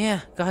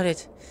 Yeah, got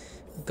it.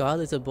 God,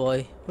 little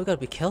boy. We gotta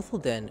be careful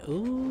then.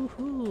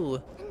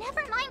 Ooh.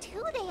 Never mind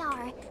who they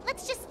are.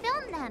 Let's just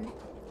film them.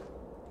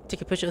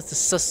 Take a picture of the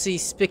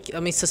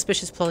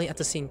suspicious plotting at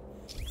the scene.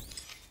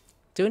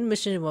 During the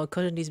mission, while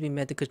content needs to be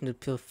met to continue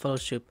the photo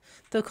shoot,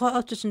 they'll call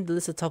out just in the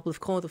list of top left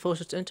corner of the photo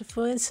shoot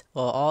interference.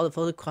 While all the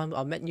photo requirements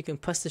are met, you can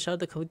press the shutter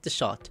to complete the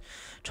shot.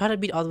 Try to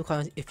beat all the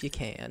requirements if you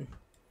can.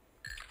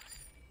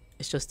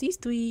 It's just these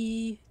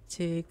 3.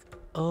 Take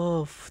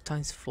off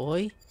times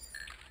 4.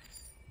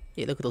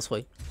 Yeah, look at those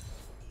 4.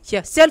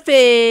 Yeah,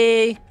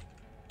 selfie!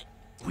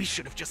 We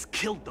should have just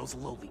killed those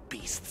lowly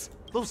beasts.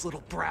 Those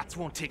little brats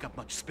won't take up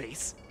much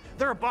space.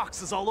 There are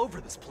boxes all over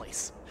this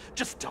place.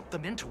 Just dump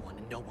them into one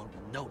and no one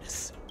will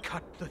notice.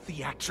 Cut the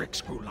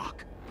theatrics,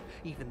 Gulak.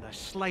 Even the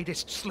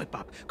slightest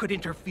slip-up could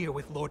interfere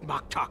with Lord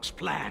Moktok's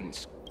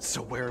plans.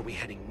 So where are we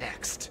heading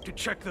next? To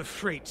check the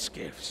freight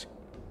skiffs.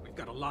 We've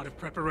got a lot of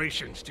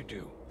preparations to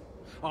do.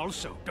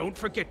 Also, don't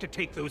forget to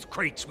take those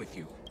crates with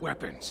you.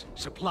 Weapons,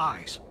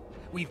 supplies.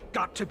 We've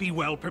got to be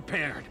well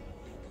prepared.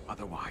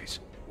 Otherwise,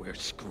 we're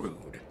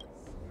screwed.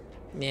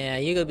 Yeah,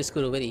 you're gonna be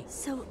screwed already.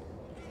 So,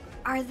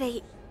 are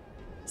they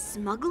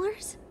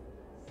smugglers?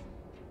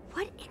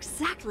 What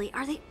exactly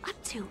are they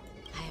up to?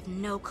 I have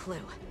no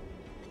clue,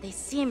 but they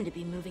seem to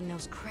be moving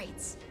those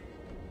crates.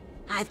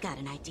 I've got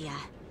an idea.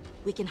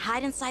 We can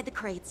hide inside the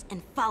crates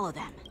and follow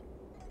them.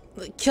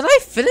 Can I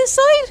fit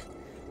inside?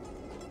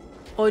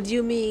 Or do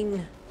you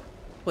mean...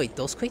 Wait,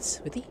 those crates?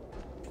 Really?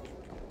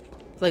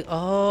 Like,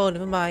 oh,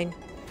 never mind.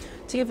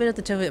 Take advantage of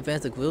the temporary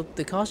advance the group.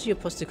 They cause you to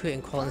push the crate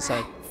and crawl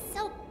inside. It's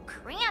so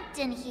cramped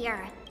in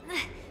here.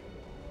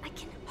 I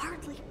can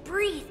hardly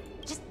breathe.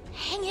 Just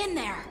hang in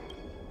there.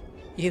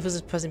 You hear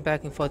voices pressing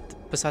back and forth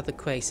beside the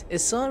crates.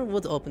 If someone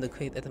would open the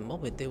crate at the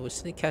moment, they would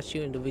simply catch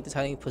you in the weak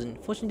hiding prison.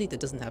 Fortunately, that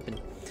doesn't happen.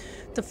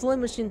 The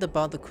flowing machine that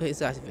bound the crate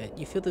is activated.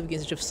 You feel the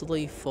begins to drift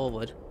slowly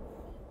forward.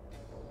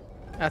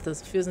 After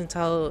the feels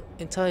entire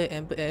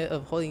air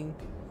of holding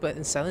breath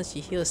in silence,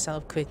 you hear the sound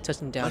of crate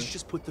touching down. Let's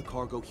just put the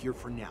cargo here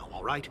for now,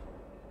 all right?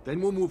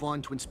 Then we'll move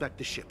on to inspect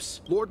the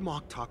ships. Lord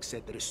Moktok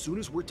said that as soon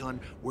as we're done,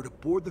 we're to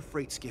board the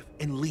freight skiff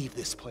and leave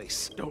this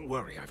place. Don't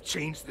worry, I've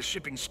changed the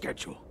shipping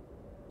schedule.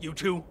 You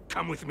two,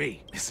 come with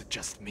me. Is it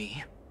just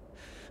me?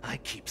 I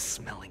keep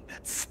smelling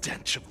that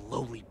stench of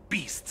lowly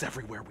beasts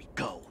everywhere we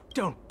go.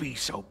 Don't be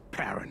so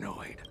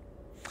paranoid.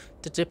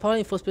 The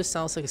departing footsteps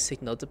sounds like a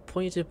signal. The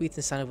point to breathe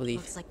in sign of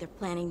relief. Looks like they're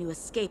planning to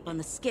escape on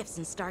the skiffs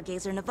in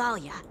Stargazer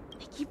Navalia.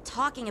 They keep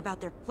talking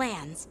about their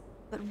plans,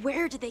 but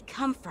where do they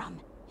come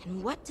from?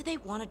 And what do they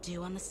want to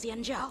do on the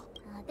Xianzhou?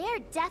 They're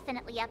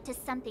definitely up to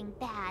something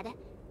bad.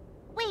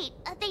 Wait,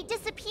 they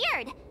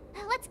disappeared.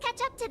 Let's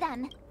catch up to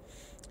them.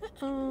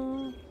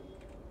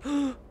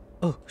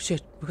 Oh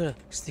shit, we gotta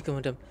sneak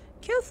on them.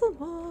 Careful,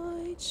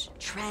 Marge.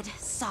 Tread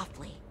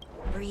softly.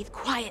 Breathe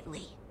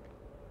quietly.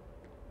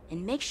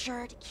 And make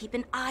sure to keep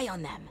an eye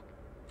on them.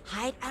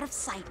 Hide out of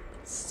sight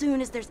as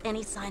soon as there's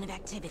any sign of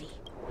activity.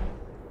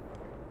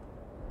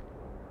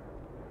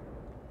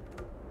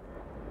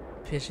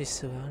 Pierce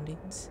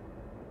surroundings.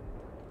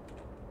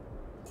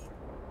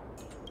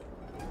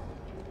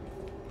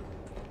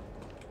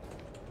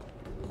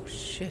 Oh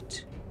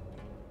shit.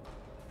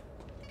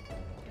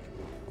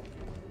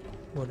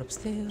 One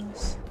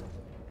upstairs.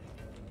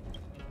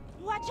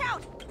 Watch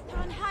out! They're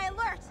on high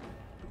alert!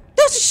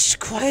 Shh,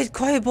 quiet,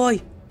 quiet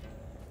boy.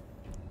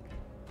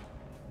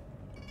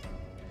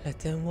 Let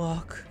them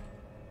walk.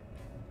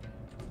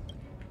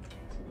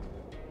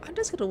 I'm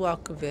just gonna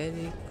walk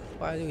very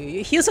quietly.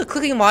 Your heels are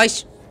clicking,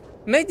 Marsh.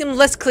 Make them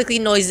less clicky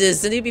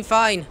noises, and you'll be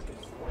fine.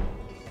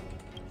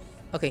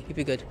 Okay, you'll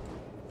be good.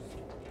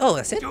 Oh,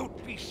 that's it?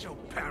 Don't be so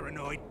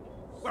paranoid.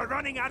 We're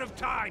running out of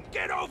time.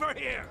 Get over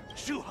here!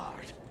 Shoot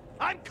hard.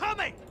 I'm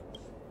coming!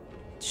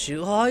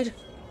 Shoot hard?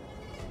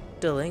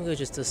 The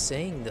language is the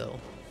same, though.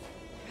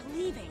 They're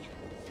leaving.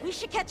 We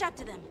should catch up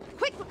to them.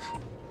 Quickly!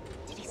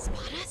 Did he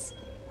spot us?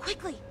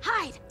 Quickly,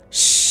 hide!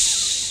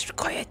 Shh!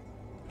 Quiet!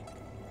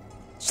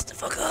 Shut the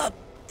fuck up!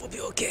 We'll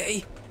be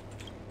okay.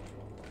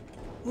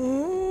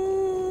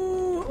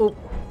 Ooh. Oh.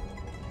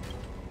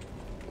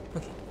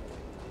 Okay.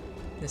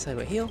 This side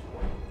right here.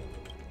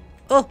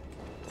 Oh!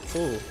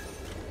 Oh.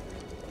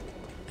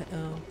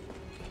 Uh-oh.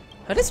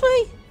 Oh, this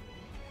way?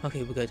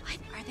 Okay, we're good. What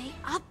are they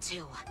up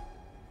to?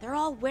 They're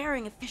all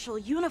wearing official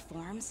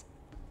uniforms,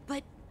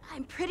 but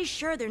I'm pretty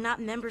sure they're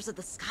not members of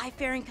the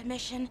Skyfaring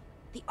Commission,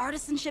 the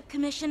Artisanship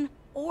Commission,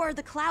 or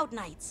the Cloud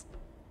Knights.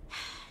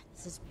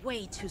 This is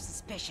way too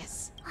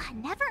suspicious.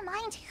 Never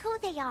mind who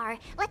they are.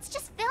 Let's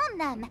just film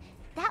them.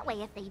 That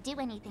way, if they do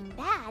anything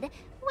bad,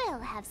 we'll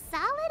have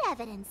solid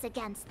evidence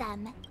against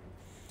them.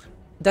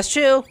 That's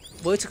true.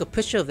 We took a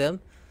picture of them.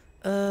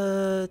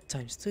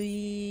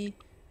 ×3.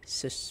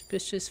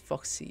 Suspicious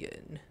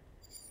Foxian.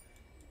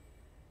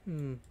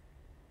 The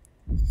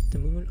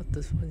movement of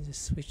the one is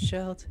switched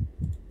out.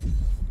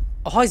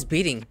 Oh, he's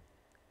beating.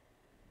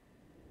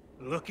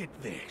 Look at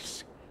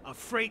this. A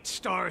freight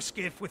star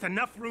skiff with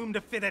enough room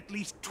to fit at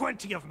least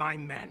 20 of my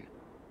men.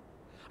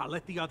 I'll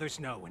let the others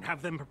know and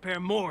have them prepare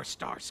more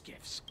star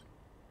skiffs.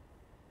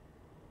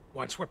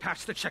 Once we're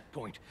past the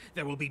checkpoint,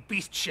 there will be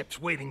beast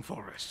ships waiting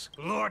for us.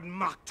 Lord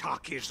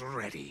Moktok is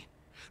ready.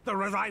 The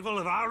revival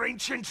of our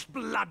ancient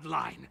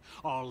bloodline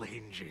all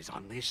hinges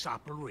on this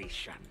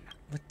operation.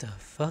 What the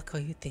fuck are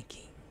you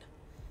thinking?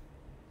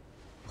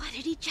 What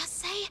did he just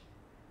say?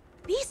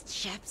 Beast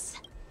ships?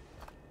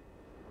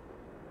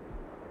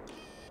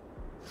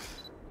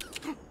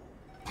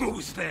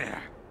 Who's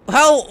there?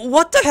 How?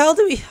 What the hell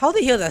do we? How do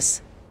they hear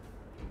this?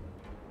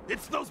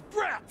 It's those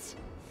brats!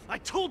 I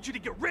told you to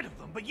get rid of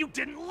them, but you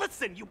didn't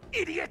listen, you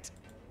idiot!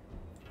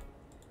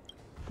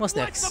 What's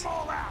Let next? them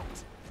all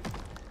out!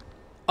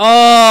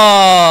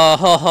 Oh,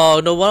 ho, ho.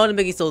 No one to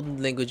make its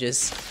own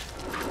languages.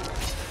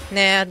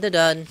 Nah, they're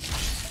done.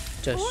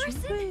 Just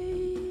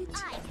wait.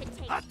 I could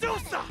take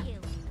Adusa! one of you.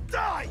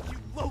 Die, you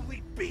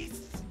lowly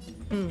beasts!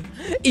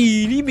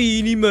 Eeny,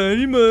 meeny,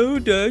 miny, mo,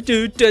 da,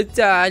 da, da,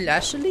 da.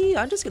 Actually,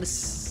 I'm just gonna.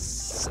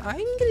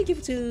 I'm gonna give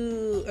it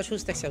to. I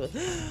choose next level.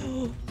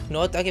 No,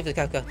 I'll give it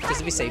to Kafka just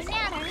to be safe.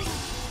 Manners.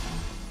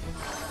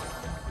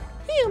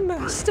 You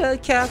master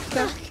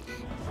Kafka.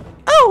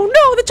 Oh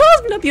no, the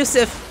child's been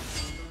abusive.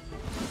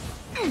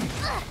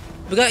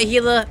 We got a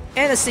healer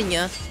and a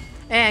senior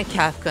and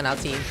Kafka on our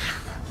team.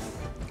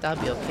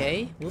 That'll be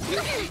okay.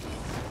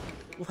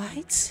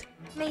 What?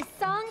 May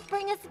song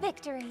bring us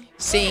victory.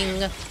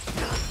 Sing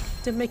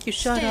to make you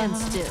shut up.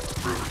 still.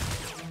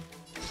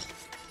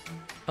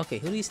 Okay,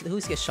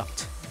 who's get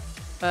shocked?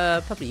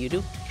 Probably you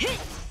do. You.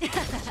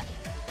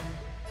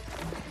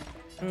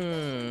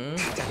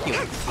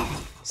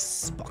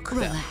 Spock.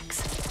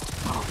 Relax.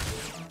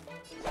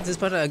 This is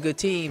part of a good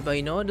team, but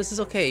you know what? This is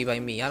okay by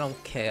me. I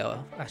don't care,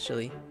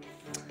 actually.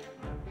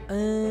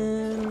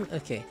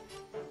 Okay.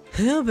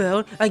 How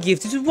about I give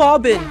it to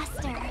Robin?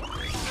 Master,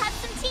 have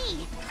some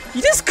tea.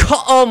 You just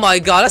call. Oh my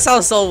god, that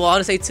sounds so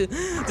wrong to say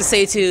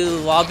to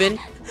Robin.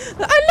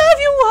 I love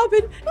you,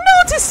 Robin.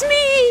 Notice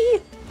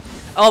me.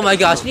 Oh my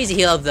gosh, she needs to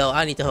heal up though.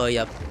 I need to hurry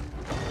up.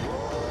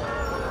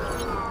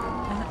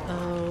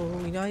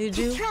 Uh-oh, you know how you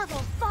do? Travel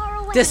far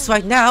away. This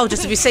right now,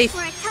 just to be safe.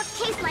 For a tough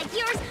case like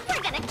yours,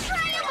 we're gonna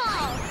try them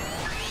all.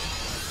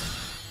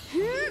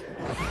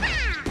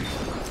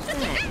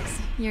 Thanks.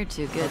 You're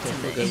too good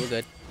We're good, we're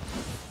good.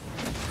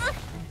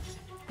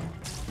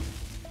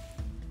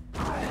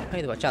 I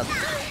need to watch out.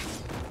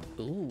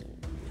 Ooh.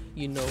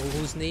 You know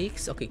who's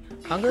next? Okay,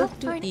 I'm gonna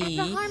do E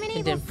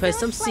and then press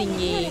some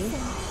singing.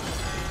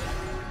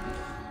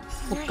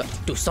 We gotta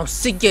do some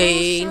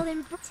singing.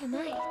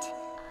 Tonight,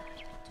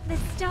 the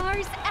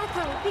stars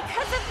echo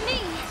because of me.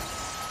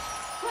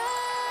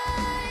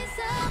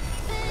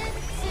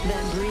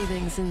 That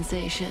breathing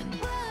sensation.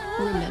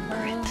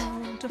 Remember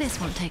it. This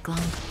won't take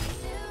long.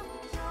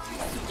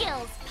 Skill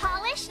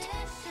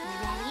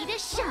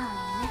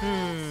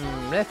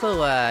Left or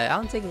right?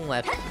 I'm taking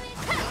left.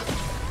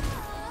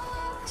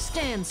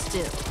 Stand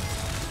still.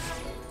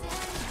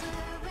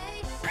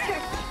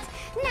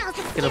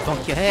 Gonna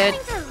bonk your head.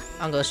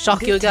 I'm gonna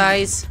shock you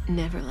guys.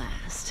 Never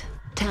last.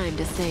 Time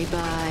to say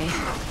bye.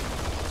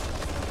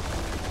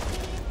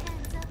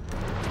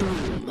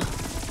 Boom.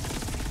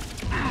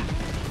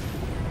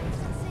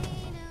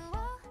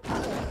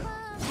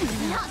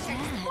 Not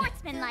very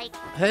sportsmanlike.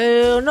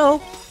 Hell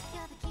no.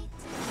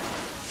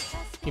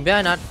 You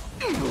better not.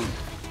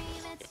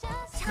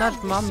 Not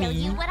Show mommy.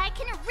 you what I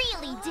can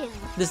really do.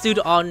 This dude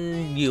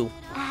on you.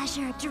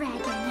 Azure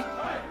Dragon,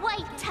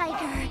 White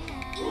Tiger,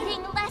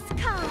 eating less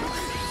carbs.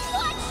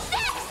 What's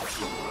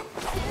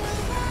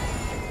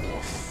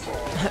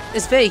this?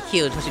 It's very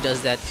cute when she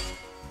does that.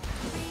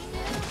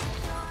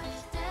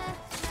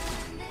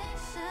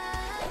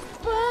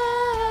 Better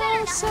not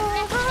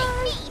underestimate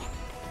me.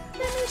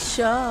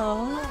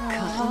 Show.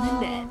 Caught in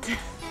the net.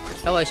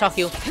 Oh, I shock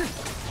you.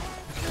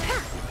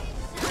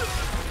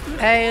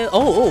 Hey,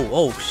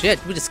 oh,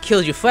 shit. We just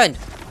killed your friend.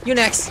 You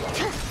next.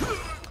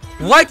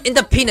 Right in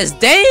the penis.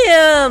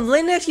 Damn!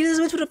 Linux, you just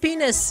went for the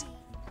penis.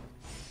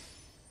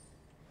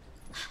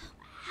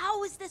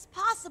 How is this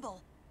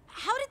possible?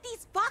 How did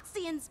these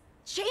Foxians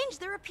change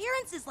their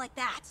appearances like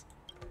that?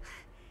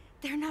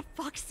 They're not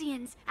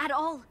Foxians at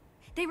all.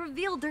 They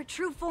revealed their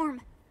true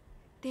form.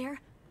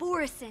 They're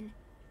Borisin,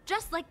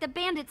 just like the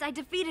bandits I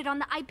defeated on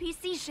the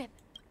IPC ship.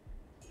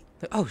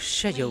 Oh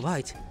shit, you're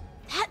right.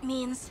 That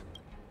means...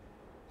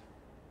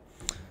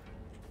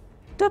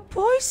 The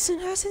poison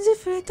has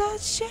infiltrated that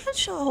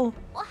Xianzhou.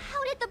 Well,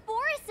 how did the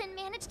Borisin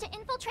manage to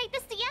infiltrate the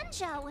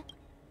Xianzhou?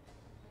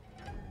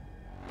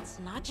 It's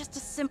not just a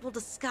simple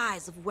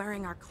disguise of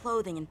wearing our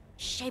clothing and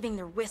shaving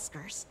their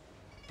whiskers.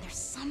 They're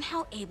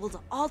somehow able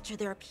to alter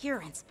their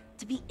appearance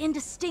to be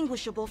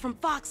indistinguishable from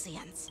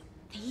Foxians.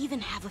 They even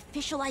have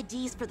official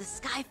IDs for the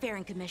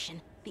Skyfaring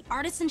Commission, the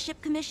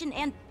Artisanship Commission,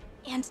 and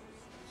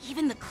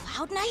even the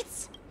Cloud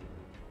Knights?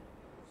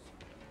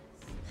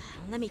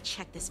 Let me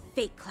check this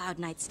fake Cloud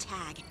Knight's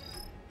tag.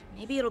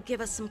 Maybe it'll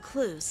give us some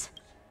clues.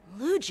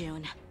 Lu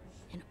Jun,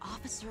 an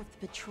officer of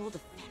the Patrol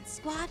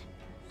Defense Squad?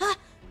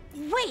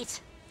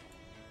 Wait!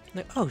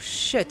 Like, oh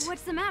shit.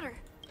 What's the matter?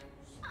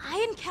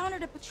 I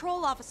encountered a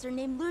patrol officer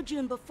named Lu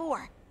Jun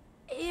before.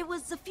 It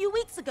was a few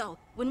weeks ago,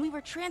 when we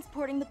were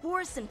transporting the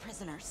Borisin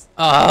prisoners.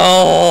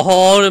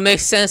 Oh, it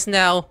makes sense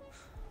now.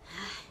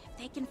 If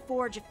they can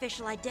forge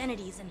official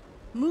identities and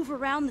move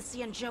around the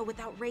Xianzhou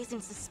without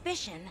raising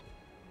suspicion...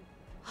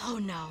 Oh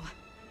no,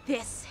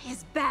 this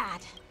is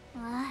bad.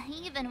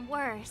 Even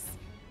worse.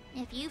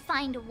 If you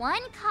find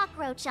one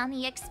cockroach on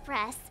the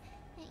Express,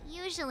 it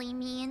usually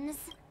means...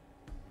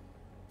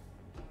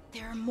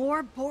 There are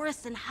more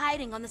Borisin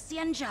hiding on the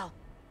Xianzhou.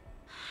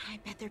 I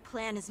bet their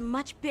plan is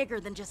much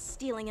bigger than just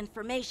stealing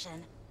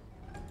information.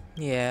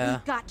 Yeah.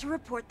 We've got to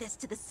report this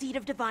to the Seat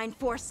of Divine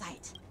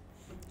Foresight.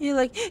 You're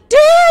like,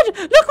 Dad,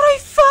 look what I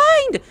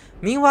find!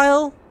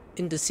 Meanwhile,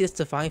 in the Seat of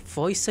Divine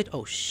Foresight,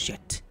 oh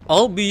shit.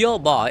 Oh, be your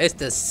bar. It's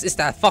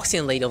that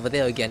Foxian lady over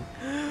there again.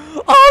 Oh,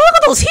 look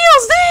at those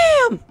heels,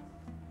 damn!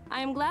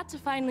 I am glad to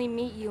finally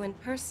meet you in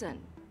person,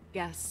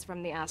 guests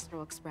from the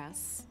Astral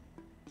Express.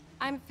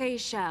 I'm Fei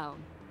Xiao,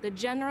 the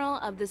general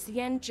of the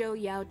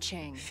Xianzhou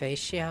Yaoqing. Fei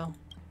Xiao.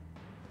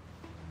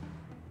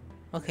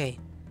 Okay,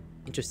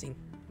 interesting.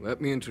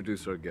 Let me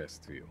introduce our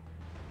guest to you.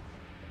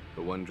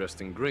 The one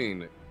dressed in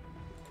green.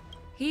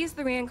 He's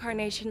the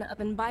reincarnation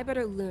of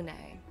Imbibitor Lune,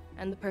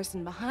 and the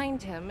person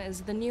behind him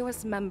is the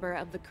newest member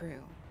of the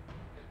crew.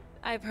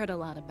 I've heard a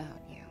lot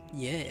about you.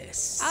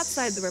 Yes.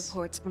 Outside the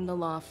reports from the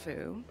Law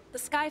Fu, the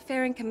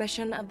Skyfaring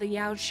Commission of the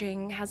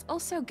Yaoqing has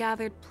also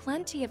gathered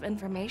plenty of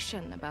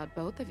information about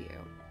both of you.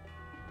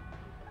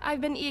 I've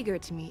been eager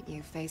to meet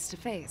you face to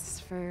face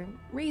for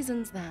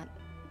reasons that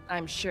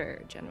I'm sure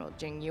General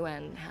Jing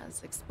Yuan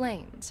has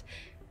explained,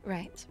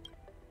 right?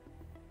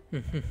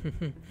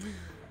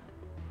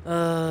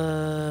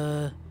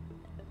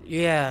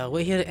 Yeah,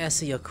 we're here to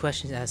answer your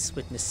questions as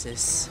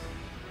witnesses.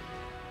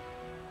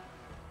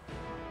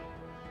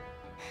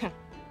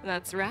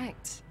 That's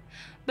right.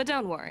 But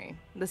don't worry,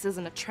 this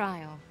isn't a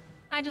trial.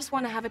 I just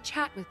want to have a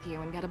chat with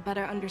you and get a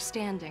better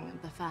understanding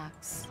of the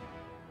facts.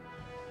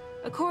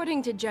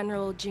 According to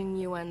General Jing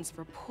Yuan's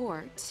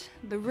report,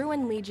 the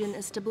Ruin Legion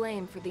is to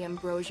blame for the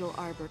Ambrosial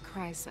Arbor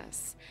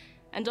crisis,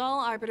 and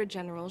all Arbiter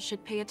Generals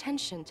should pay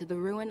attention to the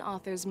Ruin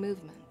Author's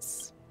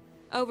movements.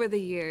 Over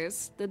the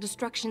years, the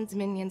Destruction's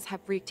minions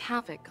have wreaked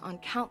havoc on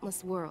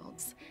countless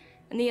worlds,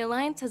 and the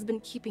Alliance has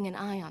been keeping an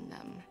eye on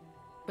them.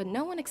 But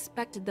no one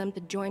expected them to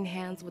join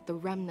hands with the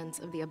remnants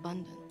of the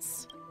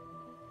Abundance.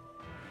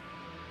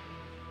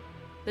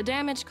 The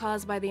damage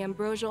caused by the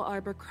Ambrosial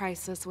Arbor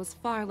crisis was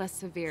far less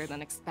severe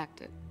than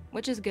expected,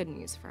 which is good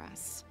news for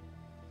us.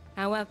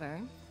 However,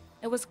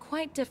 it was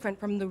quite different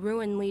from the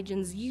Ruin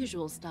Legion's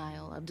usual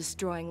style of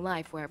destroying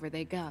life wherever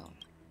they go.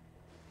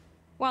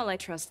 While I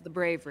trust the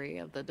bravery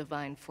of the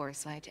Divine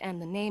Foresight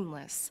and the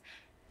Nameless,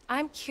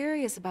 I'm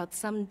curious about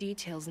some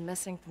details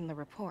missing from the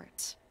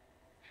report.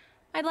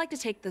 I'd like to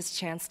take this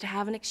chance to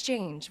have an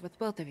exchange with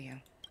both of you.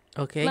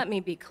 Okay. Let me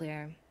be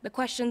clear. The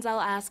questions I'll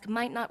ask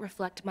might not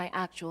reflect my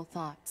actual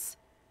thoughts.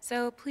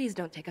 So please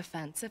don't take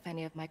offense if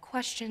any of my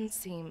questions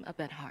seem a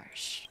bit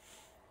harsh.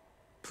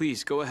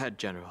 Please go ahead,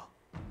 General.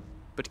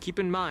 But keep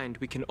in mind,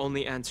 we can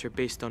only answer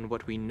based on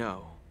what we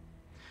know.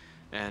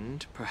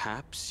 And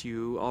perhaps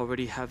you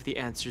already have the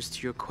answers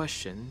to your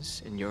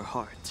questions in your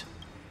heart.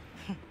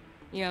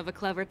 You have a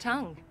clever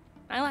tongue.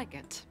 I like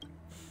it.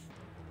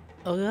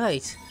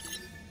 Alright.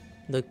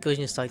 The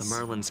question starts. The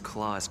Merlin's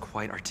claw is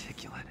quite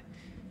articulate.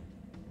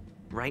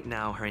 Right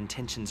now, her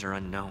intentions are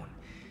unknown,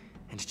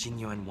 and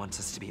Jingyuan wants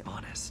us to be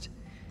honest.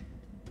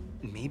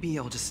 Maybe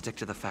I'll just stick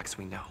to the facts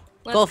we know.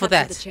 Go for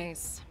that. To the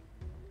chase.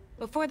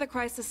 Before the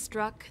crisis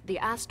struck, the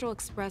Astral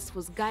Express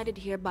was guided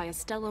here by a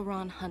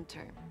Stellaron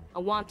hunter,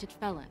 a wanted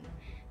felon,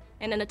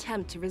 in an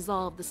attempt to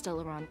resolve the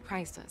Stellaron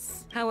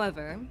crisis.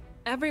 However,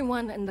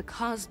 everyone in the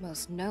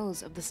cosmos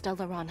knows of the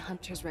Stellaron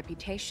hunter's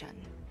reputation.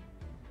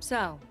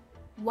 So,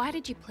 why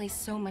did you place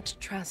so much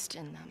trust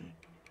in them?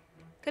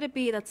 Could it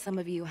be that some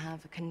of you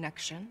have a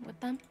connection with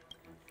them?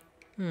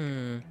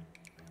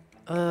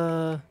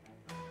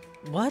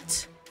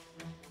 What?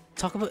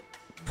 Talk about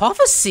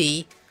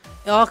prophecy?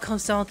 It all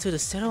comes down to the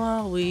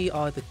Stellaron. We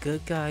are the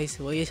good guys.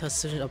 What is your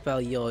decision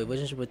about your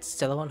relationship with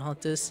Stellaron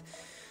hunters?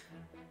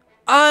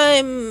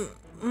 I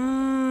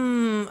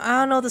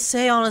don't know what to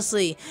say,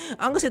 honestly.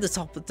 I'm gonna say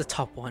the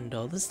top one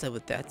though. Let's stay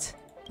with that.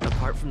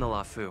 Apart from the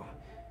Lafu,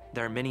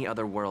 there are many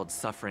other worlds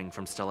suffering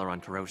from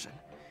Stellaron corrosion.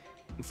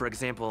 For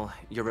example,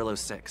 Eurillo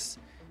 6,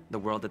 the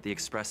world that the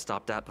Express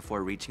stopped at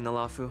before reaching the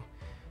Lafu,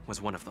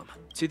 was one of them.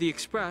 To the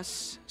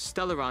Express,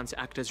 Stellarons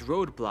act as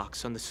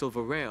roadblocks on the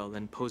Silver Rail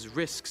and pose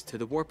risks to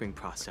the warping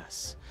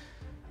process.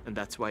 And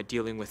that's why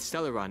dealing with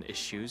Stellaron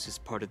issues is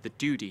part of the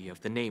duty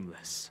of the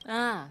Nameless.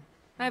 Ah,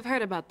 I've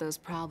heard about those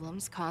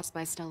problems caused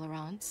by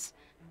Stellarons.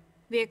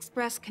 The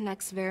Express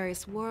connects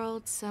various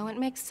worlds, so it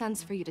makes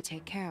sense for you to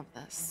take care of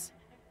this.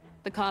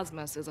 The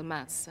cosmos is a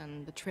mess,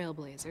 and the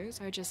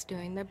Trailblazers are just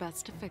doing their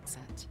best to fix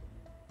it.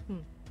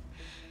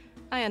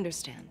 I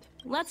understand.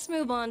 Let's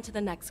move on to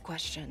the next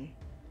question.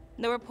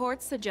 The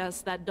report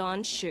suggests that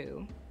Don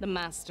Shu, the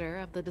master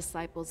of the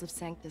Disciples of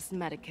Sanctus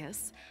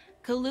Medicus,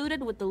 colluded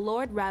with the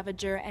Lord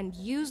Ravager and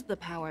used the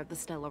power of the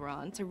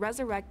Stellaron to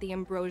resurrect the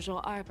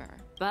Ambrosial Arbor.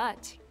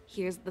 But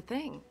here's the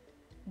thing.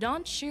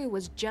 Don Shu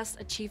was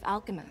just a chief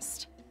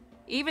alchemist.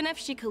 Even if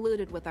she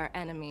colluded with our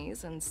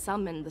enemies and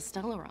summoned the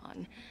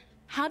Stellaron,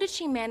 how did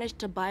she manage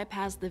to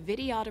bypass the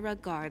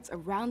Videodora guards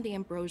around the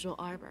Ambrosial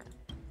Arbor?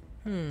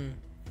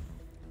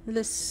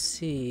 Let's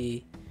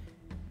see.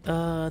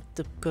 The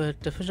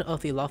definition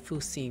of the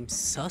Lafu seems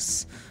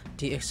sus.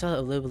 The extra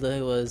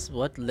availability was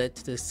what led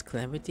to this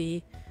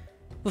calamity.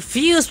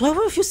 Refuse? Why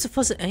would refuse to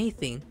post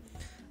anything?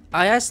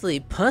 I actually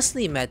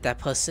personally met that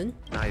person.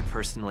 I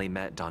personally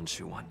met Don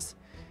Shu once.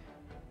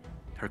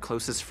 Her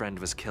closest friend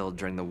was killed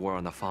during the war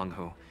on the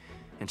Fanghu,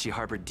 and she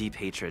harbored deep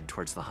hatred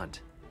towards the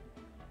hunt.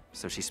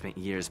 So she spent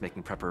years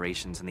making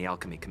preparations in the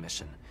Alchemy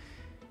Commission,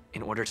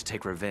 in order to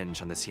take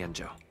revenge on the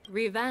Xianzhou.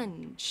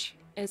 Revenge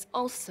is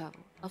also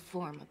a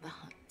form of the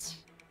hunt.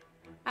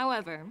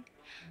 However,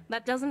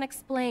 that doesn't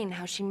explain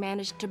how she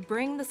managed to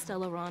bring the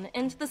Stellaron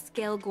into the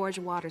Scale Gorge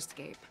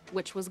waterscape,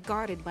 which was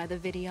guarded by the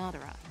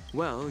Videodora.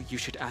 Well, you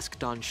should ask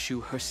Don Shu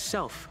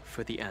herself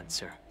for the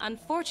answer.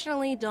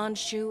 Unfortunately, Don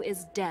Shu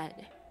is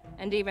dead,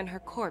 and even her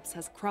corpse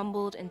has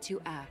crumbled into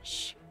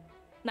ash.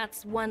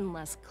 That's one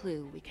less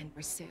clue we can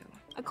pursue.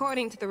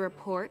 According to the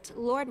report,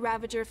 Lord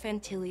Ravager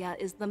Fantilia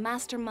is the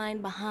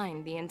mastermind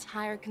behind the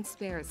entire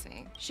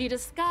conspiracy. She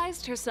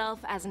disguised herself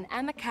as an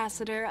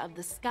ambassador of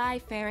the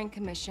Skyfaring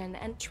Commission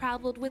and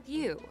traveled with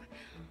you,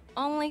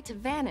 only to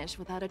vanish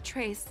without a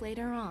trace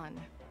later on.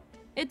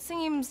 It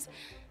seems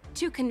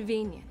too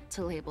convenient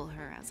to label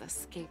her as a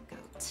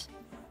scapegoat.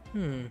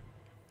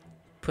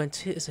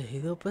 Fantilia is a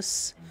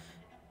Heliobus?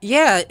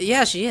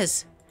 Yeah, she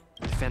is.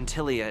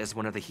 Fantilia is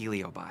one of the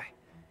Heliobi,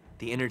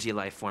 the energy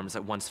life forms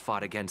that once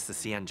fought against the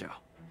Xianzhou.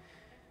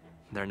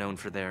 They're known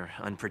for their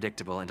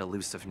unpredictable and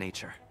elusive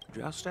nature.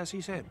 Just as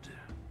he said,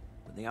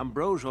 when the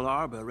Ambrosial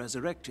Arbor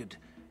resurrected,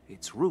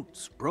 its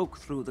roots broke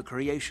through the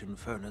creation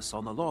furnace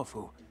on the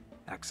Lawfu,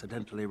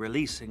 accidentally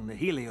releasing the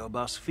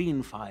Heliobus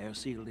fiend fire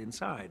sealed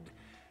inside.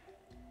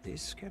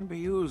 This can be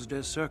used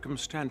as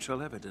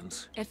circumstantial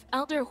evidence. If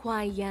Elder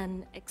Huai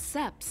Yen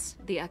accepts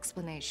the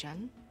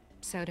explanation,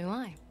 so do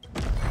I.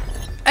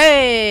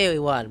 Hey, we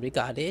won. We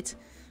got it.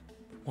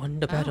 Won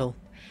the battle.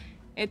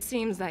 It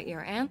seems that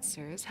your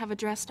answers have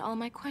addressed all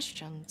my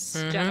questions.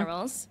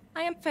 Generals,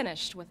 I am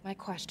finished with my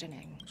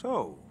questioning.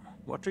 So,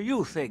 what do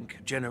you think,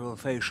 General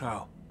Fei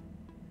Shao?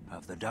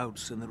 Have the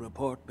doubts in the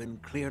report been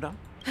cleared up?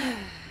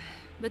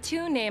 The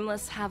two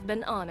Nameless have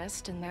been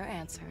honest in their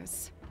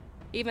answers.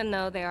 Even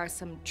though there are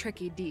some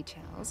tricky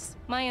details,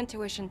 my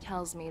intuition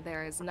tells me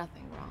there is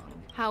nothing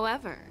wrong.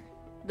 However,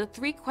 the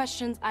 3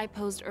 questions I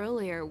posed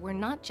earlier were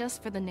not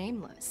just for the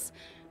Nameless,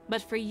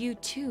 but for you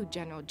too,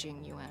 General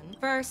Jingyuan.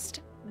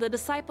 First, the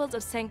Disciples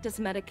of Sanctus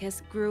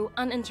Medicus grew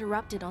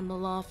uninterrupted on the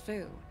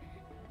Lawfu,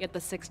 yet the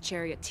 6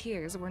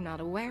 charioteers were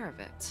not aware of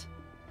it.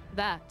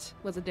 That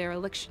was a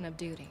dereliction of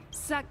duty.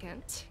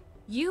 Second,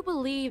 you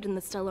believed in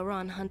the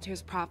Stellaron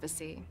Hunter's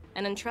prophecy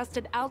and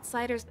entrusted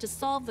outsiders to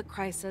solve the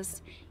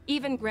crisis,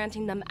 even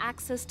granting them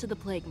access to the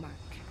Plague Mark.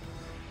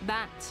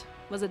 That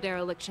was a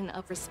dereliction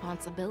of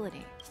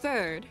responsibility.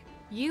 Third,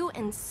 you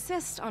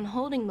insist on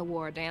holding the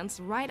Wardance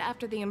right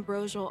after the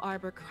Ambrosial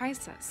Arbor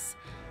crisis,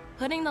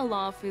 putting the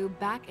Lawfu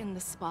back in the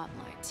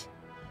spotlight.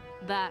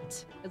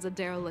 That is a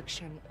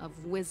dereliction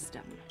of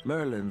wisdom.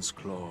 Merlin's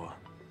Claw.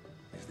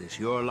 Is this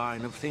your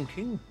line of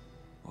thinking?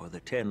 Or the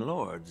Ten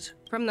Lords?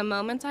 From the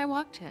moment I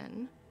walked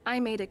in, I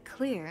made it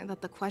clear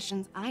that the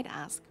questions I'd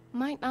ask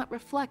might not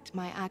reflect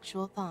my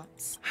actual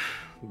thoughts.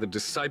 The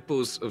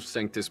disciples of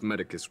Sanctus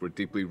Medicus were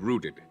deeply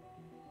rooted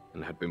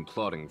and had been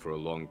plotting for a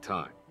long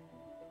time.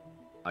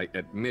 I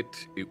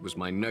admit it was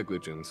my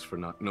negligence for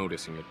not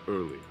noticing it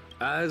earlier.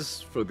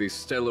 As for the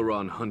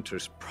Stellaron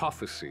Hunter's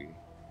prophecy,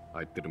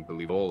 I didn't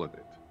believe all of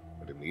it.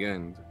 But in the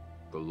end,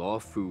 the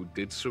Lawfu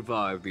did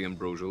survive the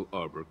Ambrosial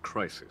Arbor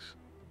crisis.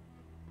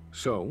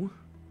 So,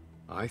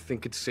 I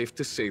think it's safe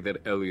to say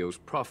that Elio's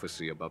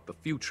prophecy about the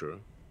future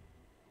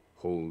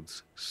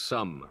holds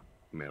some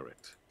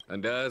merit.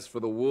 And as for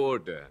the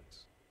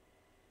Wardance,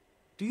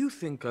 do you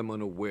think I'm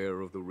unaware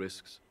of the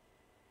risks?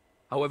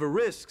 However,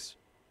 risks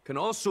can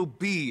also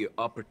be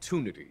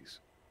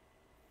opportunities.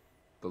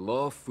 The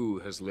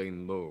Lawfu has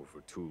lain low for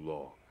too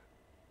long.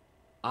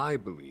 I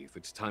believe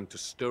it's time to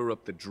stir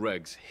up the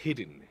dregs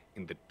hidden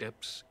in the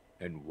depths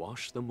and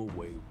wash them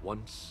away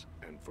once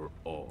and for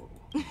all.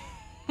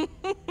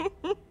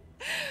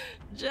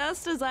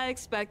 Just as I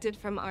expected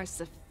from our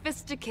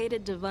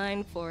sophisticated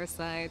divine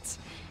foresight.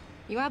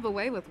 You have a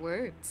way with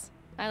words.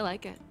 I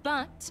like it.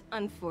 But,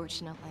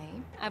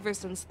 unfortunately, ever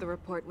since the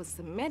report was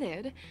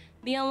submitted,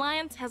 the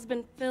Alliance has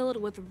been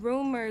filled with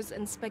rumors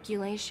and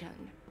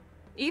speculation.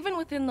 Even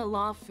within the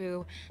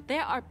Lawfu,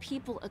 there are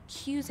people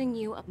accusing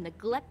you of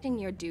neglecting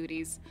your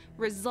duties,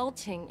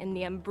 resulting in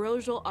the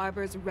Ambrosial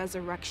Arbor's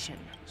resurrection.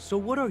 So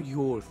what are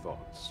your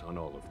thoughts on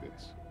all of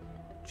this,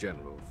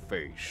 General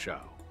Fei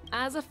Shao?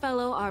 As a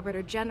fellow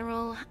Arbiter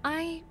General,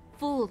 I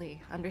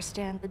fully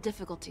understand the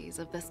difficulties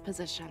of this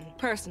position.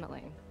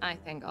 Personally, I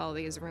think all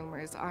these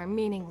rumors are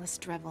meaningless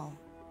drivel.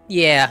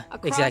 Yeah,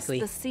 Across exactly.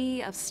 the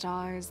sea of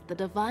stars, the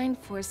divine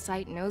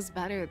foresight knows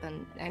better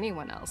than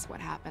anyone else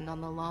what happened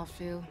on the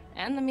Lawfu,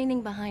 and the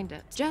meaning behind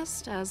it.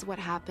 Just as what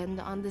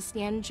happened on the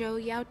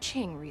Xianzhou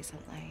Yaoqing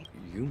recently.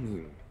 You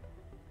mean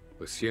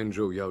the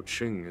Xianzhou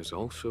Yaoqing is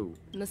also...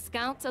 The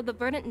scouts of the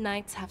Verdant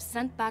Knights have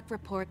sent back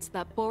reports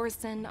that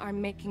Borisin are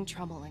making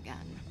trouble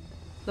again.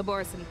 The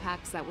Borisin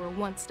packs that were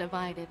once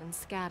divided and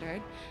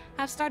scattered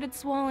have started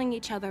swallowing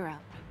each other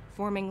up,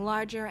 forming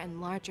larger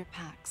and larger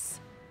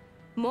packs.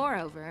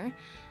 Moreover,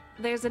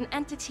 there's an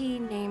entity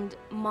named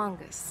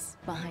Mongus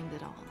behind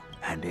it all.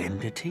 An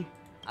entity?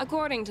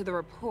 According to the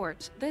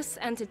report, this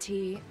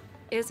entity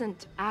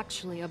isn't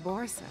actually a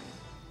Borisin.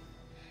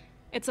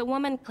 It's a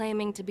woman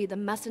claiming to be the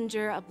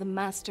messenger of the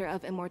Master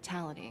of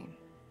Immortality.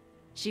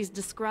 She's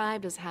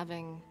described as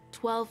having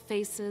 12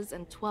 faces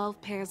and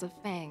 12 pairs of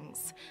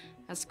fangs,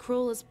 as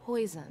cruel as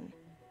poison,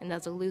 and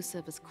as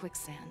elusive as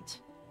quicksand.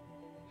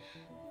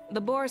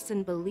 The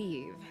Borisin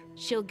believe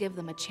she'll give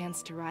them a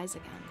chance to rise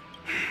again.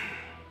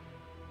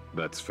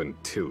 That's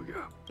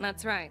Ventilia.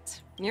 That's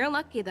right. You're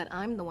lucky that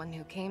I'm the one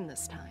who came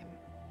this time.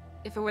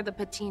 If it were the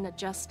Patina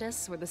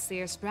Justice or the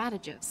Seer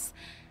Strategist,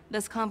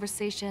 this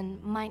conversation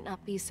might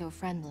not be so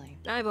friendly.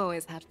 I've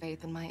always had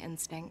faith in my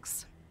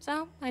instincts,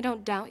 so I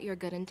don't doubt your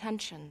good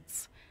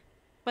intentions.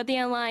 But the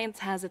Alliance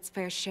has its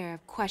fair share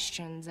of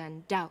questions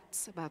and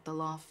doubts about the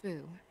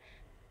Lawfu.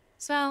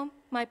 So,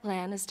 my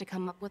plan is to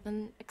come up with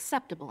an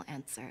acceptable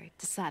answer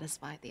to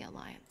satisfy the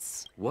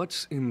Alliance.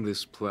 What's in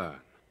this plan,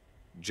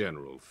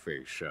 General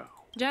Fei Shao?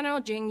 General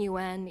Jing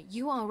Yuan,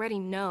 you already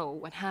know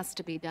what has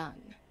to be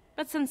done.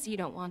 But since you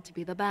don't want to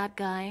be the bad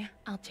guy,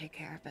 I'll take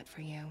care of it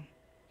for you.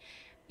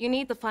 You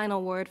need the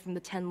final word from the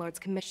Ten Lords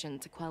Commission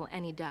to quell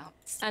any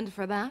doubts. And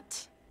for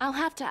that, I'll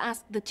have to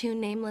ask the two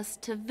Nameless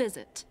to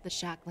visit the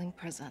Shackling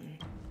Prison.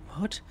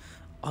 What?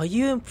 Are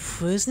you in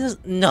prison?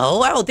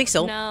 No, I don't think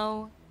so.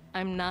 No,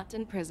 I'm not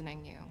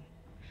imprisoning you.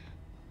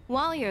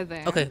 While you're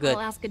there, okay, good.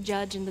 I'll ask a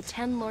judge in the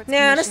Ten Lords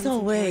Commission's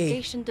Commission's way.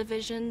 Interrogation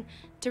Division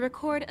to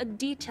record a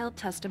detailed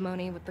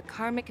testimony with the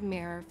karmic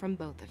mirror from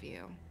both of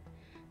you.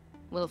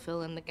 We'll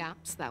fill in the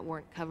gaps that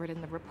weren't covered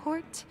in the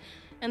report,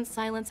 and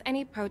silence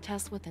any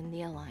protests within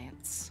the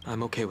Alliance.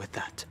 I'm okay with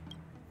that.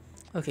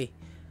 Okay.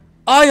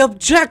 I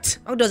object!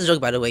 Oh, that's a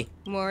joke, by the way.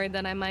 Worried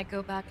that I might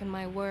go back on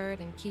my word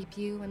and keep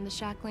you in the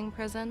Shackling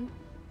Prison?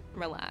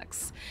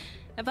 Relax.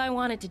 If I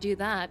wanted to do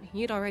that,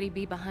 you'd already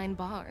be behind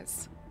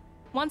bars.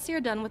 Once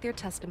you're done with your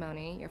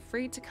testimony, you're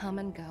free to come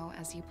and go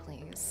as you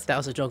please. That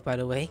was a joke, by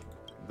the way.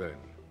 Then,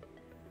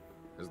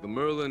 as the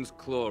Merlin's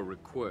Claw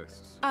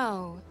requests...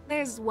 Oh,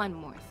 there's one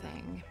more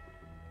thing.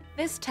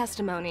 This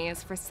testimony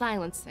is for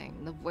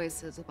silencing the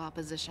voices of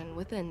opposition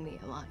within the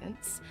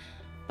Alliance.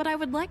 But I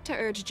would like to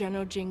urge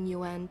General Jing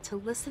Yuan to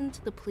listen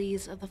to the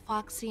pleas of the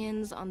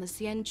Foxians on the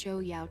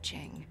Xianzhou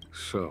Yaoqing.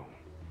 So,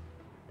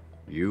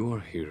 You are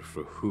here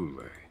for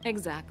Hule.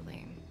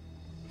 Exactly.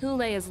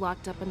 Hule is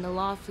locked up in the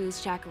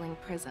Lawfu's shackling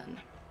prison.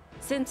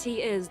 Since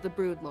he is the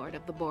broodlord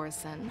of the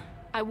Borison,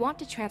 I want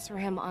to transfer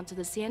him onto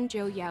the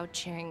Xianzhou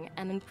Yaoqing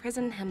and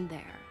imprison him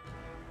there.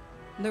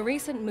 The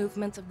recent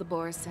movements of the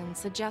Borison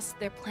suggest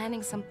they're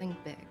planning something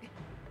big,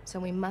 so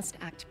we must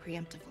act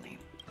preemptively.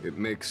 It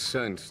makes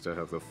sense to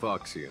have the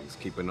Foxians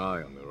keep an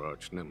eye on their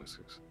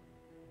arch-nemesis.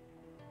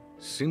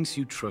 Since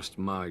you trust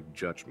my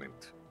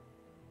judgment,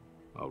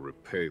 I'll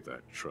repay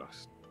that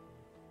trust.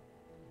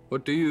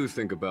 What do you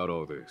think about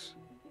all this,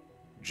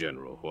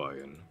 General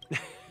Huayan?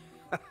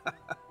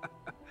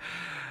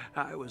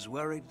 I was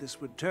worried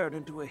this would turn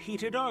into a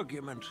heated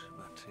argument,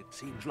 but it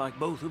seems like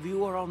both of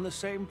you are on the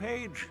same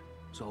page,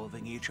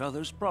 solving each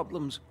other's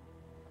problems.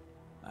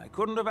 I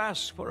couldn't have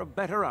asked for a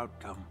better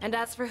outcome. And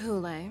as for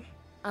Hule,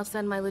 I'll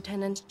send my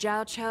lieutenants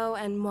Zhao Chou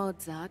and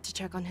Moza to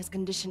check on his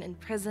condition in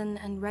prison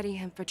and ready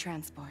him for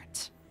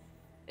transport.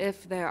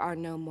 If there are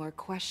no more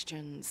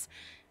questions,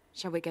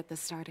 shall we get this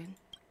started?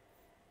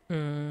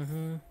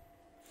 I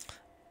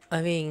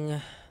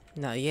mean,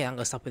 no, yeah, I'm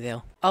gonna stop it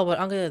there. Oh, well,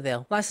 I'm gonna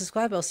there. Like,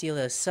 subscribe, I'll see you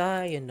later.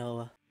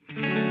 Sayonara.